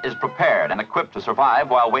pilot is prepared and equipped to survive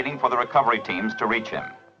while waiting for the recovery teams to reach him.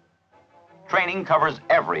 Training covers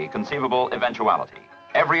every conceivable eventuality,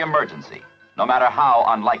 every emergency, no matter how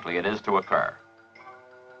unlikely it is to occur.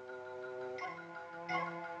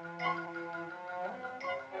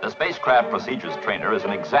 The spacecraft procedures trainer is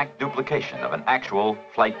an exact duplication of an actual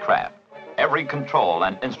flight craft. Every control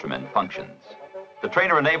and instrument functions. The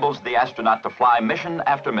trainer enables the astronaut to fly mission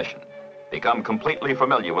after mission, become completely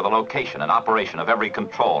familiar with the location and operation of every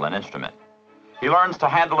control and instrument. He learns to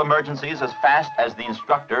handle emergencies as fast as the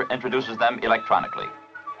instructor introduces them electronically.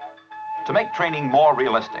 To make training more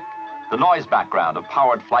realistic, the noise background of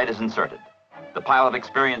powered flight is inserted. The pilot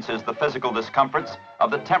experiences the physical discomforts of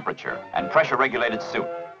the temperature and pressure-regulated suit,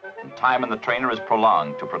 and time in the trainer is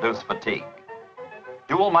prolonged to produce fatigue.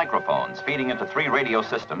 Dual microphones feeding into 3 radio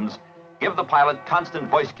systems give the pilot constant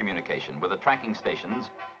voice communication with the tracking stations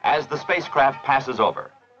as the spacecraft passes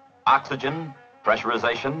over. Oxygen,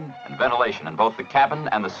 pressurization, and ventilation in both the cabin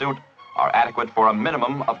and the suit are adequate for a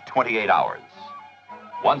minimum of 28 hours.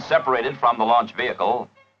 Once separated from the launch vehicle,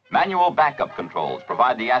 manual backup controls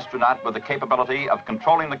provide the astronaut with the capability of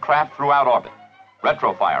controlling the craft throughout orbit,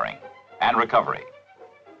 retrofiring, and recovery.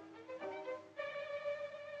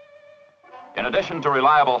 In addition to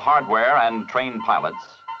reliable hardware and trained pilots,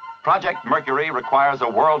 Project Mercury requires a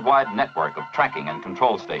worldwide network of tracking and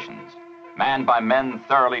control stations, manned by men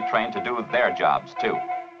thoroughly trained to do their jobs, too.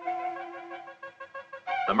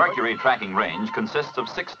 The Mercury tracking range consists of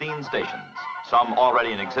 16 stations, some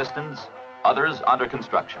already in existence, others under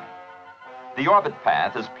construction. The orbit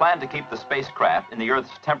path is planned to keep the spacecraft in the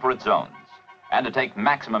Earth's temperate zones and to take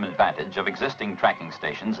maximum advantage of existing tracking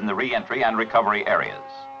stations in the re-entry and recovery areas.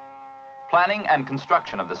 Planning and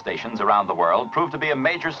construction of the stations around the world proved to be a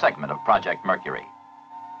major segment of Project Mercury.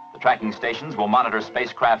 The tracking stations will monitor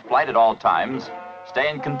spacecraft flight at all times, stay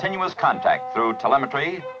in continuous contact through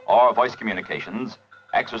telemetry or voice communications,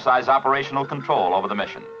 exercise operational control over the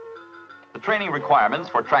mission. The training requirements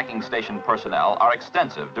for tracking station personnel are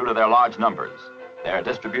extensive due to their large numbers, their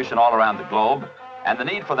distribution all around the globe, and the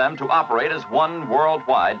need for them to operate as one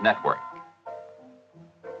worldwide network.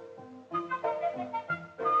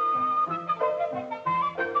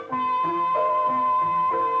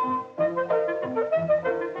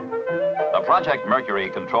 The Project Mercury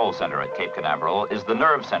Control Center at Cape Canaveral is the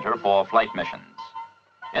nerve center for flight missions.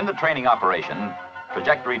 In the training operation,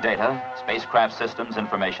 trajectory data, spacecraft systems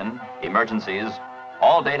information, emergencies,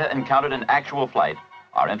 all data encountered in actual flight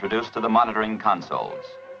are introduced to the monitoring consoles.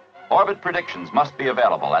 Orbit predictions must be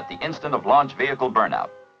available at the instant of launch vehicle burnout,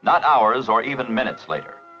 not hours or even minutes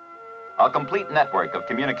later. A complete network of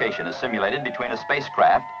communication is simulated between a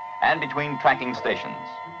spacecraft and between tracking stations.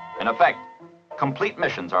 In effect, complete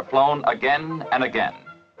missions are flown again and again.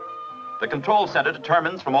 The control center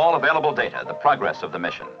determines from all available data the progress of the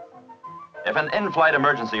mission. If an in-flight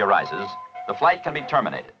emergency arises, the flight can be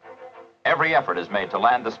terminated. Every effort is made to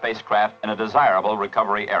land the spacecraft in a desirable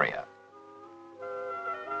recovery area.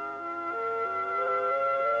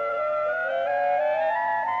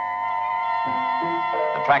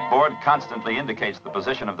 The track board constantly indicates the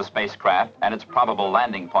position of the spacecraft and its probable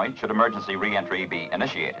landing point should emergency re-entry be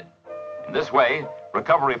initiated. In this way,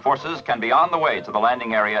 recovery forces can be on the way to the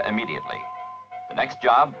landing area immediately. The next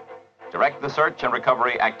job, direct the search and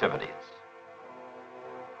recovery activities.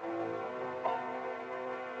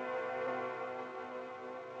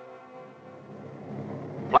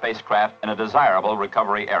 Spacecraft in a desirable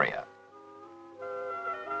recovery area.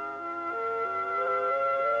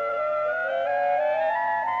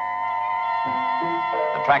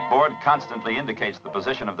 The track board constantly indicates the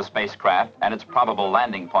position of the spacecraft and its probable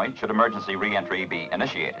landing point should emergency re-entry be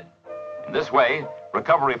initiated. In this way,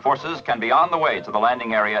 recovery forces can be on the way to the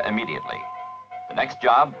landing area immediately. The next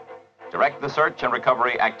job, direct the search and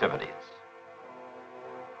recovery activities.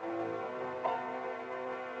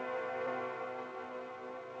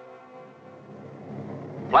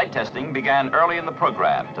 Flight testing began early in the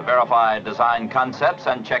program to verify design concepts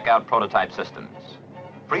and check out prototype systems.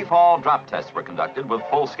 Free-fall drop tests were conducted with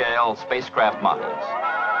full-scale spacecraft models.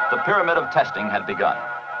 The pyramid of testing had begun.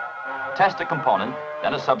 Test a component,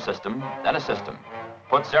 then a subsystem, then a system.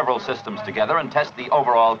 Put several systems together and test the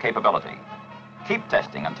overall capability. Keep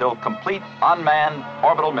testing until complete unmanned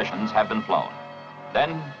orbital missions have been flown.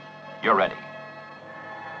 Then, you're ready.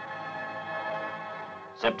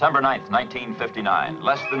 September 9th, 1959,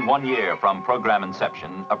 less than 1 year from program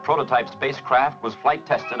inception, a prototype spacecraft was flight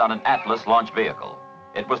tested on an Atlas launch vehicle.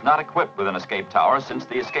 It was not equipped with an escape tower since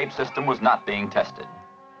the escape system was not being tested.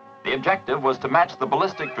 The objective was to match the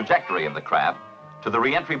ballistic trajectory of the craft to the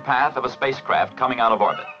re-entry path of a spacecraft coming out of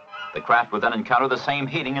orbit. The craft would then encounter the same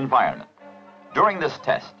heating environment. During this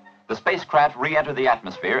test, the spacecraft re-entered the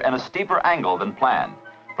atmosphere in a steeper angle than planned,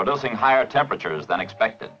 producing higher temperatures than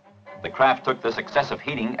expected. The craft took this excessive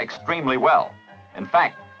heating extremely well. In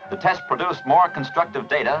fact, the test produced more constructive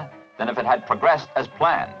data than if it had progressed as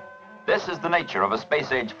planned. This is the nature of a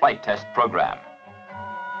space-age flight test program.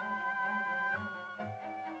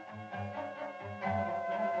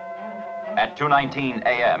 At 2:19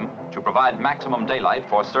 a.m., to provide maximum daylight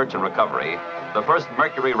for search and recovery, the first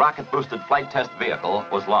Mercury rocket-boosted flight test vehicle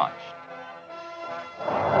was launched.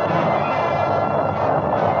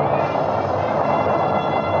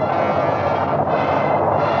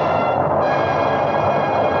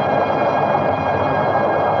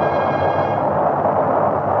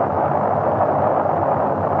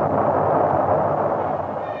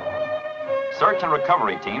 Search and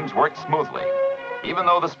recovery teams worked smoothly. Even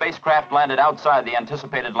though the spacecraft landed outside the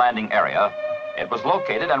anticipated landing area, it was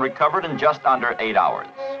located and recovered in just under 8 hours.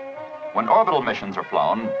 When orbital missions are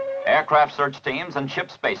flown, aircraft search teams and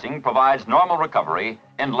ship spacing provides normal recovery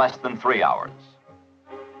in less than 3 hours.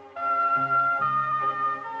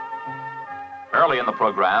 Early in the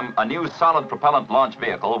program, a new solid propellant launch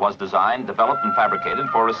vehicle was designed, developed, and fabricated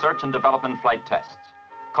for research and development flight tests.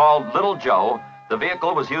 Called Little Joe, the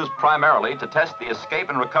vehicle was used primarily to test the escape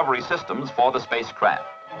and recovery systems for the spacecraft.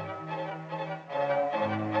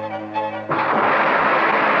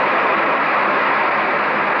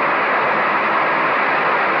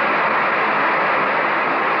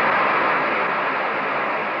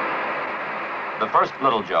 The first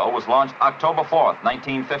Little Joe was launched October 4th,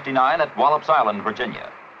 1959 at Wallops Island,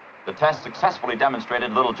 Virginia. The test successfully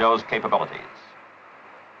demonstrated Little Joe's capabilities.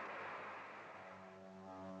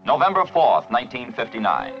 November 4th,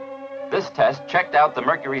 1959. This test checked out the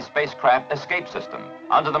Mercury spacecraft escape system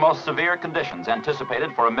under the most severe conditions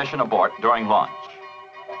anticipated for a mission abort during launch.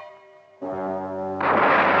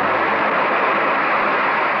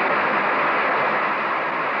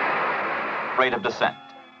 Rate of descent.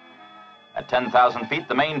 At 10,000 feet,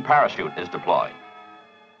 the main parachute is deployed.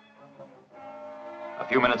 A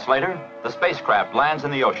few minutes later, the spacecraft lands in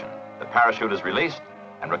the ocean. The parachute is released,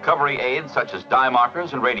 and recovery aids such as dye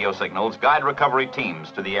markers and radio signals guide recovery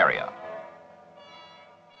teams to the area.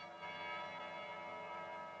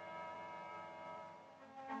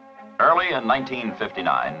 Early in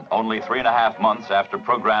 1959, only 3.5 months after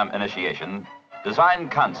program initiation, design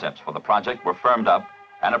concepts for the project were firmed up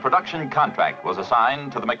and a production contract was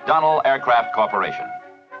assigned to the McDonnell Aircraft Corporation.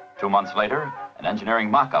 2 months later, an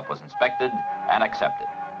engineering mock-up was inspected and accepted.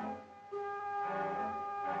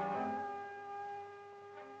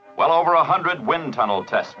 Well over 100 wind tunnel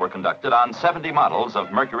tests were conducted on 70 models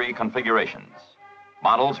of Mercury configurations.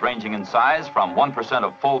 Models ranging in size from 1%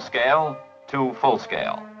 of full scale to full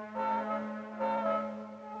scale.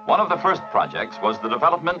 One of the first projects was the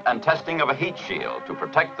development and testing of a heat shield to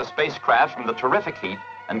protect the spacecraft from the terrific heat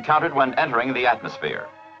encountered when entering the atmosphere.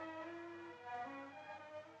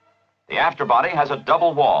 The afterbody has a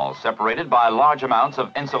double wall separated by large amounts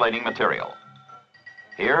of insulating material.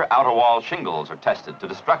 Here, outer wall shingles are tested to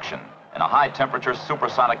destruction in a high-temperature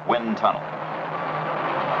supersonic wind tunnel.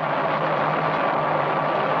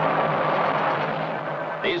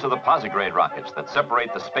 These are the posigrade rockets that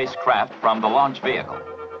separate the spacecraft from the launch vehicle.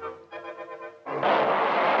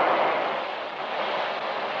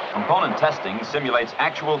 Component testing simulates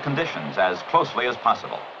actual conditions as closely as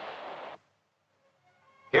possible.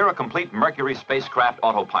 Here, a complete Mercury spacecraft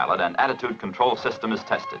autopilot and attitude control system is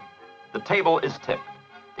tested. The table is tipped.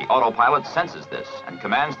 The autopilot senses this and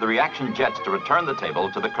commands the reaction jets to return the table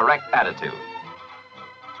to the correct attitude.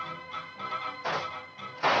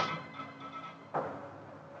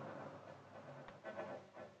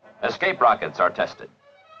 Escape rockets are tested.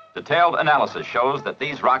 Detailed analysis shows that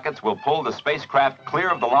these rockets will pull the spacecraft clear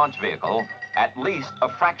of the launch vehicle at least a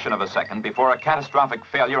fraction of a second before a catastrophic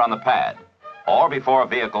failure on the pad or before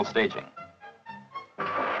vehicle staging. The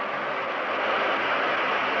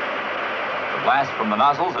blast from the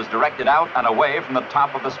nozzles is directed out and away from the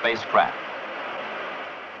top of the spacecraft.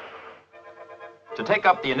 To take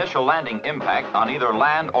up the initial landing impact on either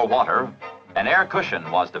land or water, an air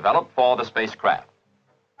cushion was developed for the spacecraft.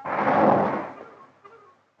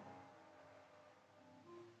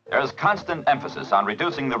 There's constant emphasis on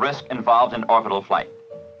reducing the risk involved in orbital flight.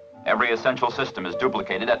 Every essential system is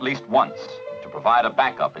duplicated at least once to provide a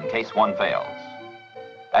backup in case one fails.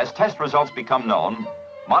 As test results become known,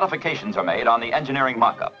 modifications are made on the engineering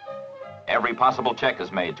mock-up. Every possible check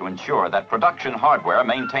is made to ensure that production hardware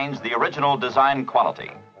maintains the original design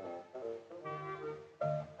quality.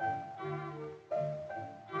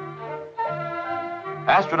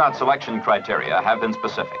 Astronaut selection criteria have been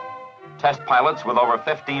specific. Test pilots with over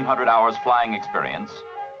 1,500 hours flying experience,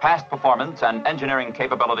 past performance and engineering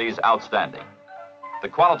capabilities outstanding. the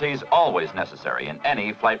qualities always necessary in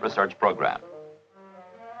any flight research program.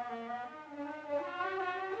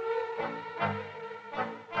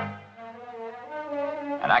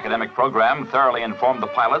 An academic program thoroughly informed the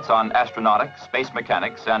pilots on astronautics, space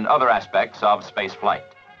mechanics, and other aspects of space flight.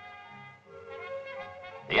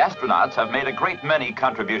 The astronauts have made a great many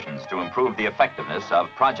contributions to improve the effectiveness of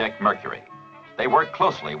Project Mercury. They work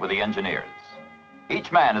closely with the engineers.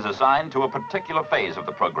 Each man is assigned to a particular phase of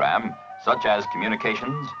the program, such as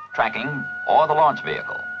communications, tracking, or the launch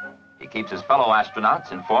vehicle. He keeps his fellow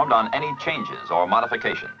astronauts informed on any changes or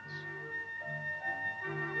modifications.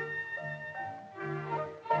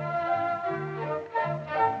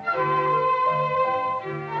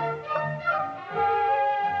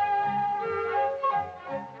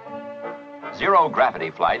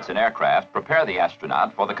 Zero-gravity flights in aircraft prepare the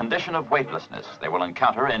astronaut for the condition of weightlessness they will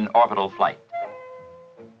encounter in orbital flight.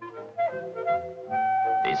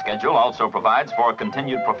 The schedule also provides for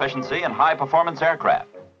continued proficiency in high-performance aircraft.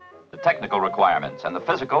 The technical requirements and the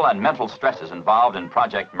physical and mental stresses involved in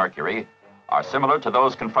Project Mercury are similar to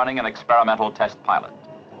those confronting an experimental test pilot.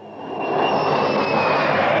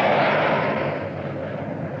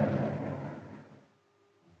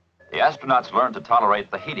 The astronauts learn to tolerate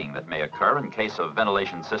the heating that may occur in case of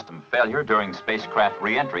ventilation system failure during spacecraft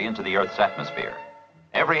re-entry into the Earth's atmosphere.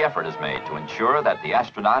 Every effort is made to ensure that the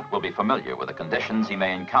astronaut will be familiar with the conditions he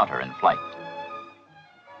may encounter in flight.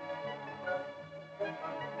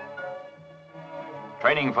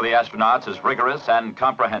 Training for the astronauts is rigorous and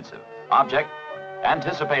comprehensive. Object: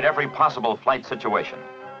 anticipate every possible flight situation.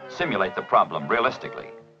 Simulate the problem realistically.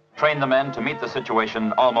 Train the men to meet the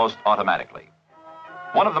situation almost automatically.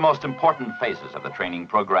 One of the most important phases of the training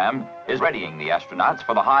program is readying the astronauts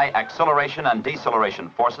for the high acceleration and deceleration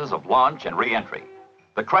forces of launch and re-entry,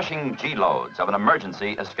 the crushing G-loads of an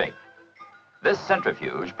emergency escape. This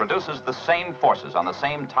centrifuge produces the same forces on the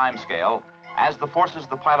same time scale as the forces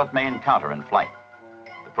the pilot may encounter in flight.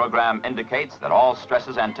 The program indicates that all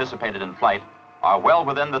stresses anticipated in flight are well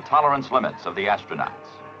within the tolerance limits of the astronauts.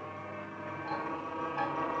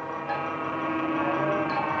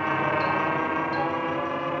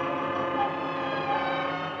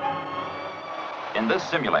 In this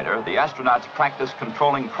simulator, the astronauts practice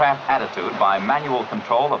controlling craft attitude by manual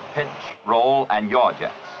control of pitch, roll, and yaw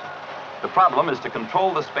jets. The problem is to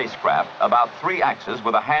control the spacecraft about 3 axes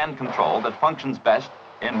with a hand control that functions best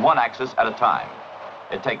in 1 axis at a time.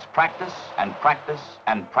 It takes practice and practice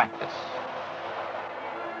and practice.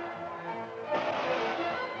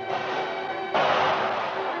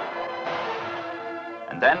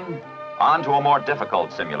 And then, on to a more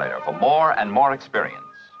difficult simulator for more and more experience.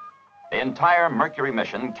 The entire Mercury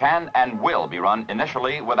mission can and will be run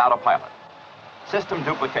initially without a pilot. System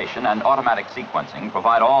duplication and automatic sequencing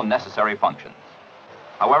provide all necessary functions.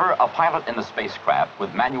 However, a pilot in the spacecraft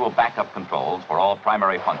with manual backup controls for all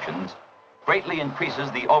primary functions greatly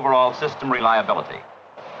increases the overall system reliability.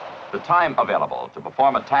 The time available to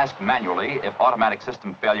perform a task manually if automatic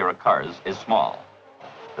system failure occurs is small.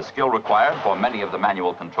 The skill required for many of the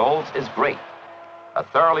manual controls is great. A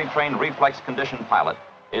thoroughly trained reflex condition pilot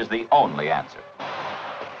is the only answer.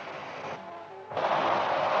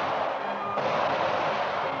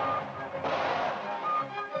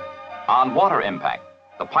 On water impact,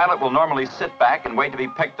 the pilot will normally sit back and wait to be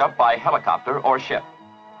picked up by helicopter or ship.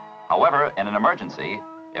 However, in an emergency,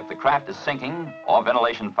 if the craft is sinking or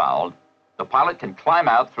ventilation fouled, the pilot can climb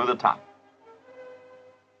out through the top.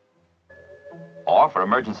 Or, for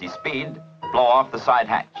emergency speed, blow off the side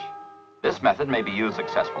hatch. This method may be used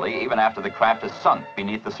successfully even after the craft is sunk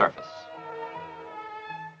beneath the surface.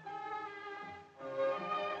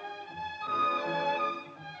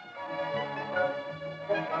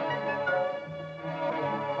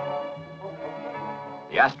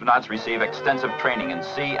 The astronauts receive extensive training in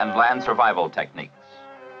sea and land survival techniques.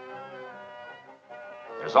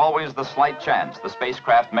 There's always the slight chance the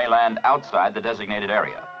spacecraft may land outside the designated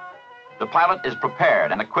area. The pilot is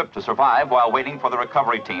prepared and equipped to survive while waiting for the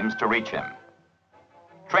recovery teams to reach him.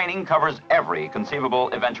 Training covers every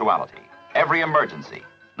conceivable eventuality, every emergency,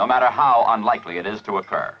 no matter how unlikely it is to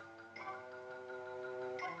occur.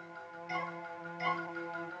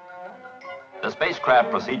 The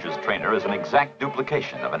spacecraft procedures trainer is an exact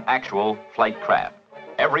duplication of an actual flight craft.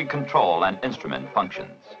 Every control and instrument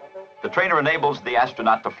functions. The trainer enables the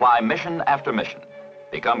astronaut to fly mission after mission,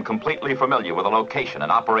 become completely familiar with the location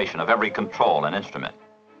and operation of every control and instrument.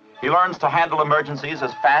 He learns to handle emergencies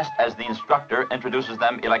as fast as the instructor introduces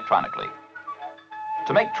them electronically.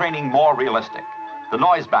 To make training more realistic, the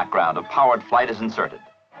noise background of powered flight is inserted.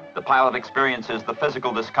 The pilot experiences the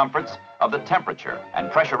physical discomforts of the temperature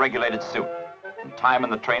and pressure-regulated suit. and time in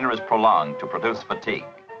the trainer is prolonged to produce fatigue.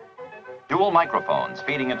 Dual microphones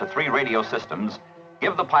feeding into 3 radio systems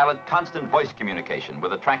give the pilot constant voice communication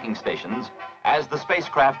with the tracking stations as the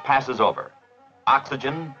spacecraft passes over.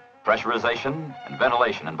 Oxygen, pressurization, and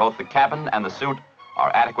ventilation in both the cabin and the suit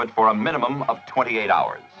are adequate for a minimum of 28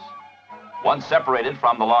 hours. Once separated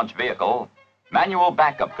from the launch vehicle, manual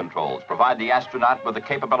backup controls provide the astronaut with the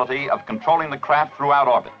capability of controlling the craft throughout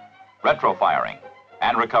orbit, retrofiring,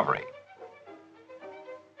 and recovery.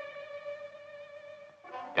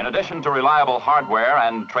 In addition to reliable hardware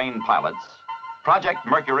and trained pilots, Project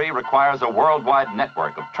Mercury requires a worldwide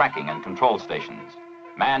network of tracking and control stations,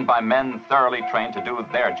 manned by men thoroughly trained to do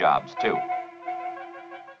their jobs, too.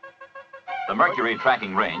 The Mercury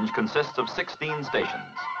tracking range consists of 16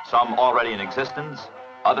 stations, some already in existence,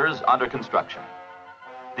 others under construction.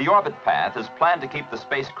 The orbit path is planned to keep the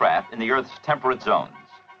spacecraft in the Earth's temperate zones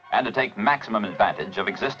and to take maximum advantage of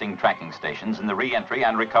existing tracking stations in the re-entry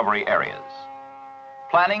and recovery areas.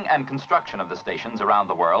 Planning and construction of the stations around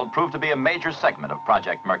the world proved to be a major segment of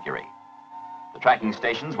Project Mercury. The tracking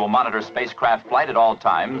stations will monitor spacecraft flight at all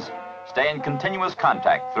times, stay in continuous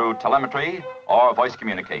contact through telemetry or voice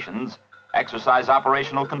communications, exercise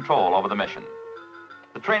operational control over the mission.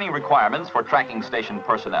 The training requirements for tracking station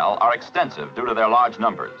personnel are extensive due to their large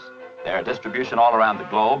numbers, their distribution all around the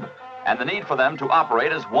globe, and the need for them to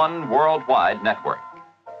operate as one worldwide network.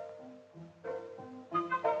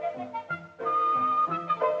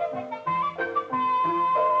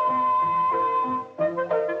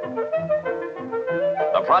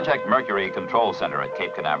 The Project Mercury Control Center at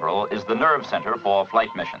Cape Canaveral is the nerve center for flight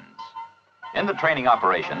missions. In the training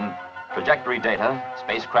operation, trajectory data,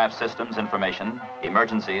 spacecraft systems information,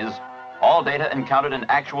 emergencies, all data encountered in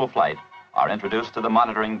actual flight are introduced to the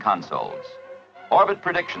monitoring consoles. Orbit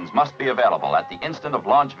predictions must be available at the instant of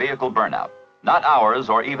launch vehicle burnout, not hours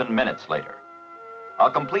or even minutes later.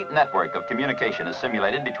 A complete network of communication is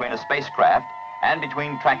simulated between a spacecraft and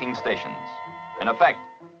between tracking stations. In effect,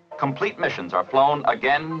 complete missions are flown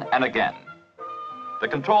again and again. The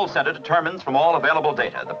control center determines from all available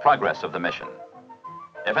data the progress of the mission.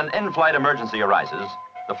 If an in-flight emergency arises,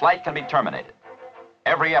 the flight can be terminated.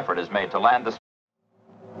 Every effort is made to land the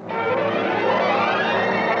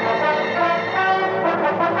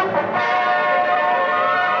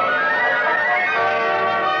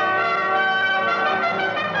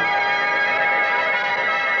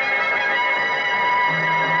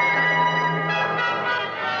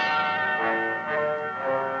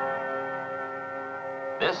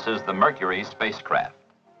This is the Mercury spacecraft,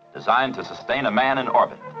 designed to sustain a man in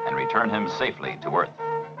orbit and return him safely to Earth.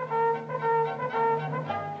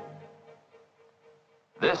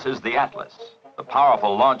 This is the Atlas, the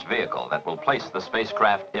powerful launch vehicle that will place the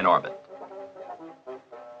spacecraft in orbit.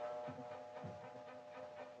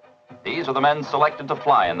 These are the men selected to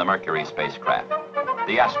fly in the Mercury spacecraft,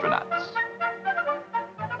 the astronauts.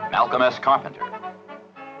 Malcolm S. Carpenter,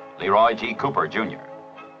 Leroy G. Cooper, Jr.,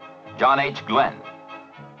 John H. Glenn,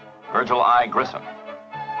 Virgil I. Grissom,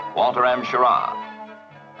 Walter M. Schirra,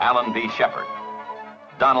 Alan B. Shepard,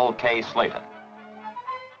 Donald K. Slayton.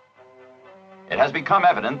 It has become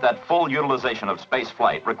evident that full utilization of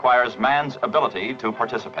spaceflight requires man's ability to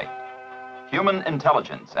participate. Human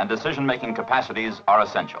intelligence and decision-making capacities are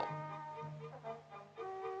essential.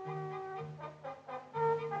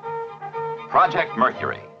 Project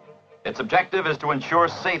Mercury. Its objective is to ensure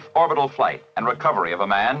safe orbital flight and recovery of a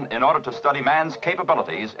man in order to study man's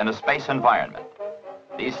capabilities in a space environment.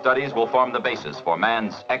 These studies will form the basis for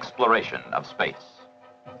man's exploration of space.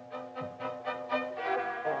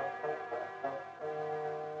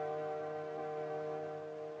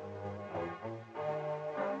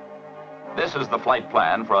 This is the flight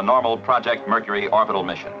plan for a normal Project Mercury orbital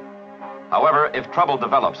mission. However, if trouble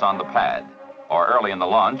develops on the pad, or early in the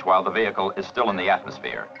launch while the vehicle is still in the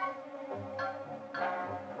atmosphere,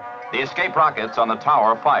 the escape rockets on the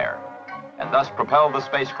tower fire and thus propel the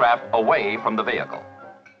spacecraft away from the vehicle.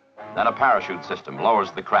 Then a parachute system lowers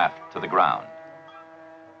the craft to the ground.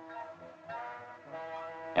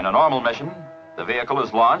 In a normal mission, the vehicle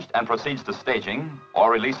is launched and proceeds to staging or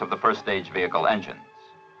release of the first stage vehicle engines.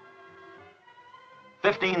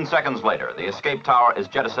 15 seconds later, the escape tower is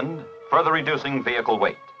jettisoned, further reducing vehicle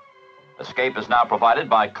weight. Escape is now provided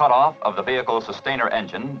by cutoff of the vehicle sustainer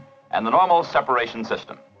engine and the normal separation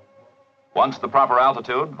system. Once the proper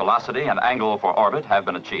altitude, velocity, and angle for orbit have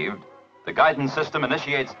been achieved, the guidance system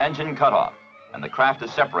initiates engine cutoff, and the craft is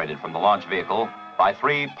separated from the launch vehicle by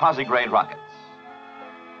 3 posigrade rockets.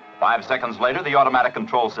 5 seconds later, the automatic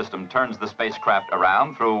control system turns the spacecraft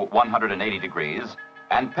around through 180 degrees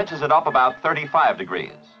and pitches it up about 35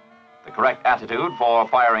 degrees. the correct attitude for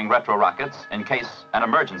firing retro rockets in case an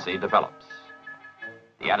emergency develops.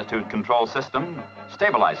 The attitude control system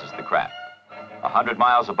stabilizes the craft. 100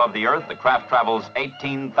 miles above the Earth, the craft travels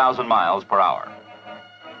 18,000 miles per hour.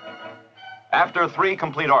 After 3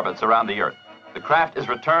 complete orbits around the Earth, the craft is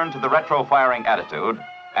returned to the retro firing attitude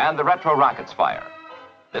and the retro rockets fire.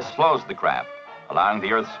 This slows the craft, allowing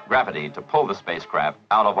the Earth's gravity to pull the spacecraft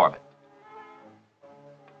out of orbit.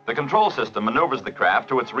 The control system maneuvers the craft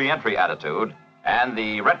to its re-entry attitude, and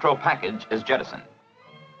the retro package is jettisoned.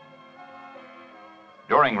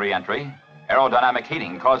 During re-entry, aerodynamic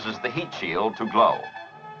heating causes the heat shield to glow.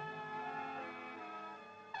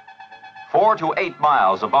 4 to 8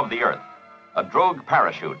 miles above the Earth, a drogue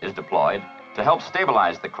parachute is deployed to help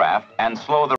stabilize the craft and slow the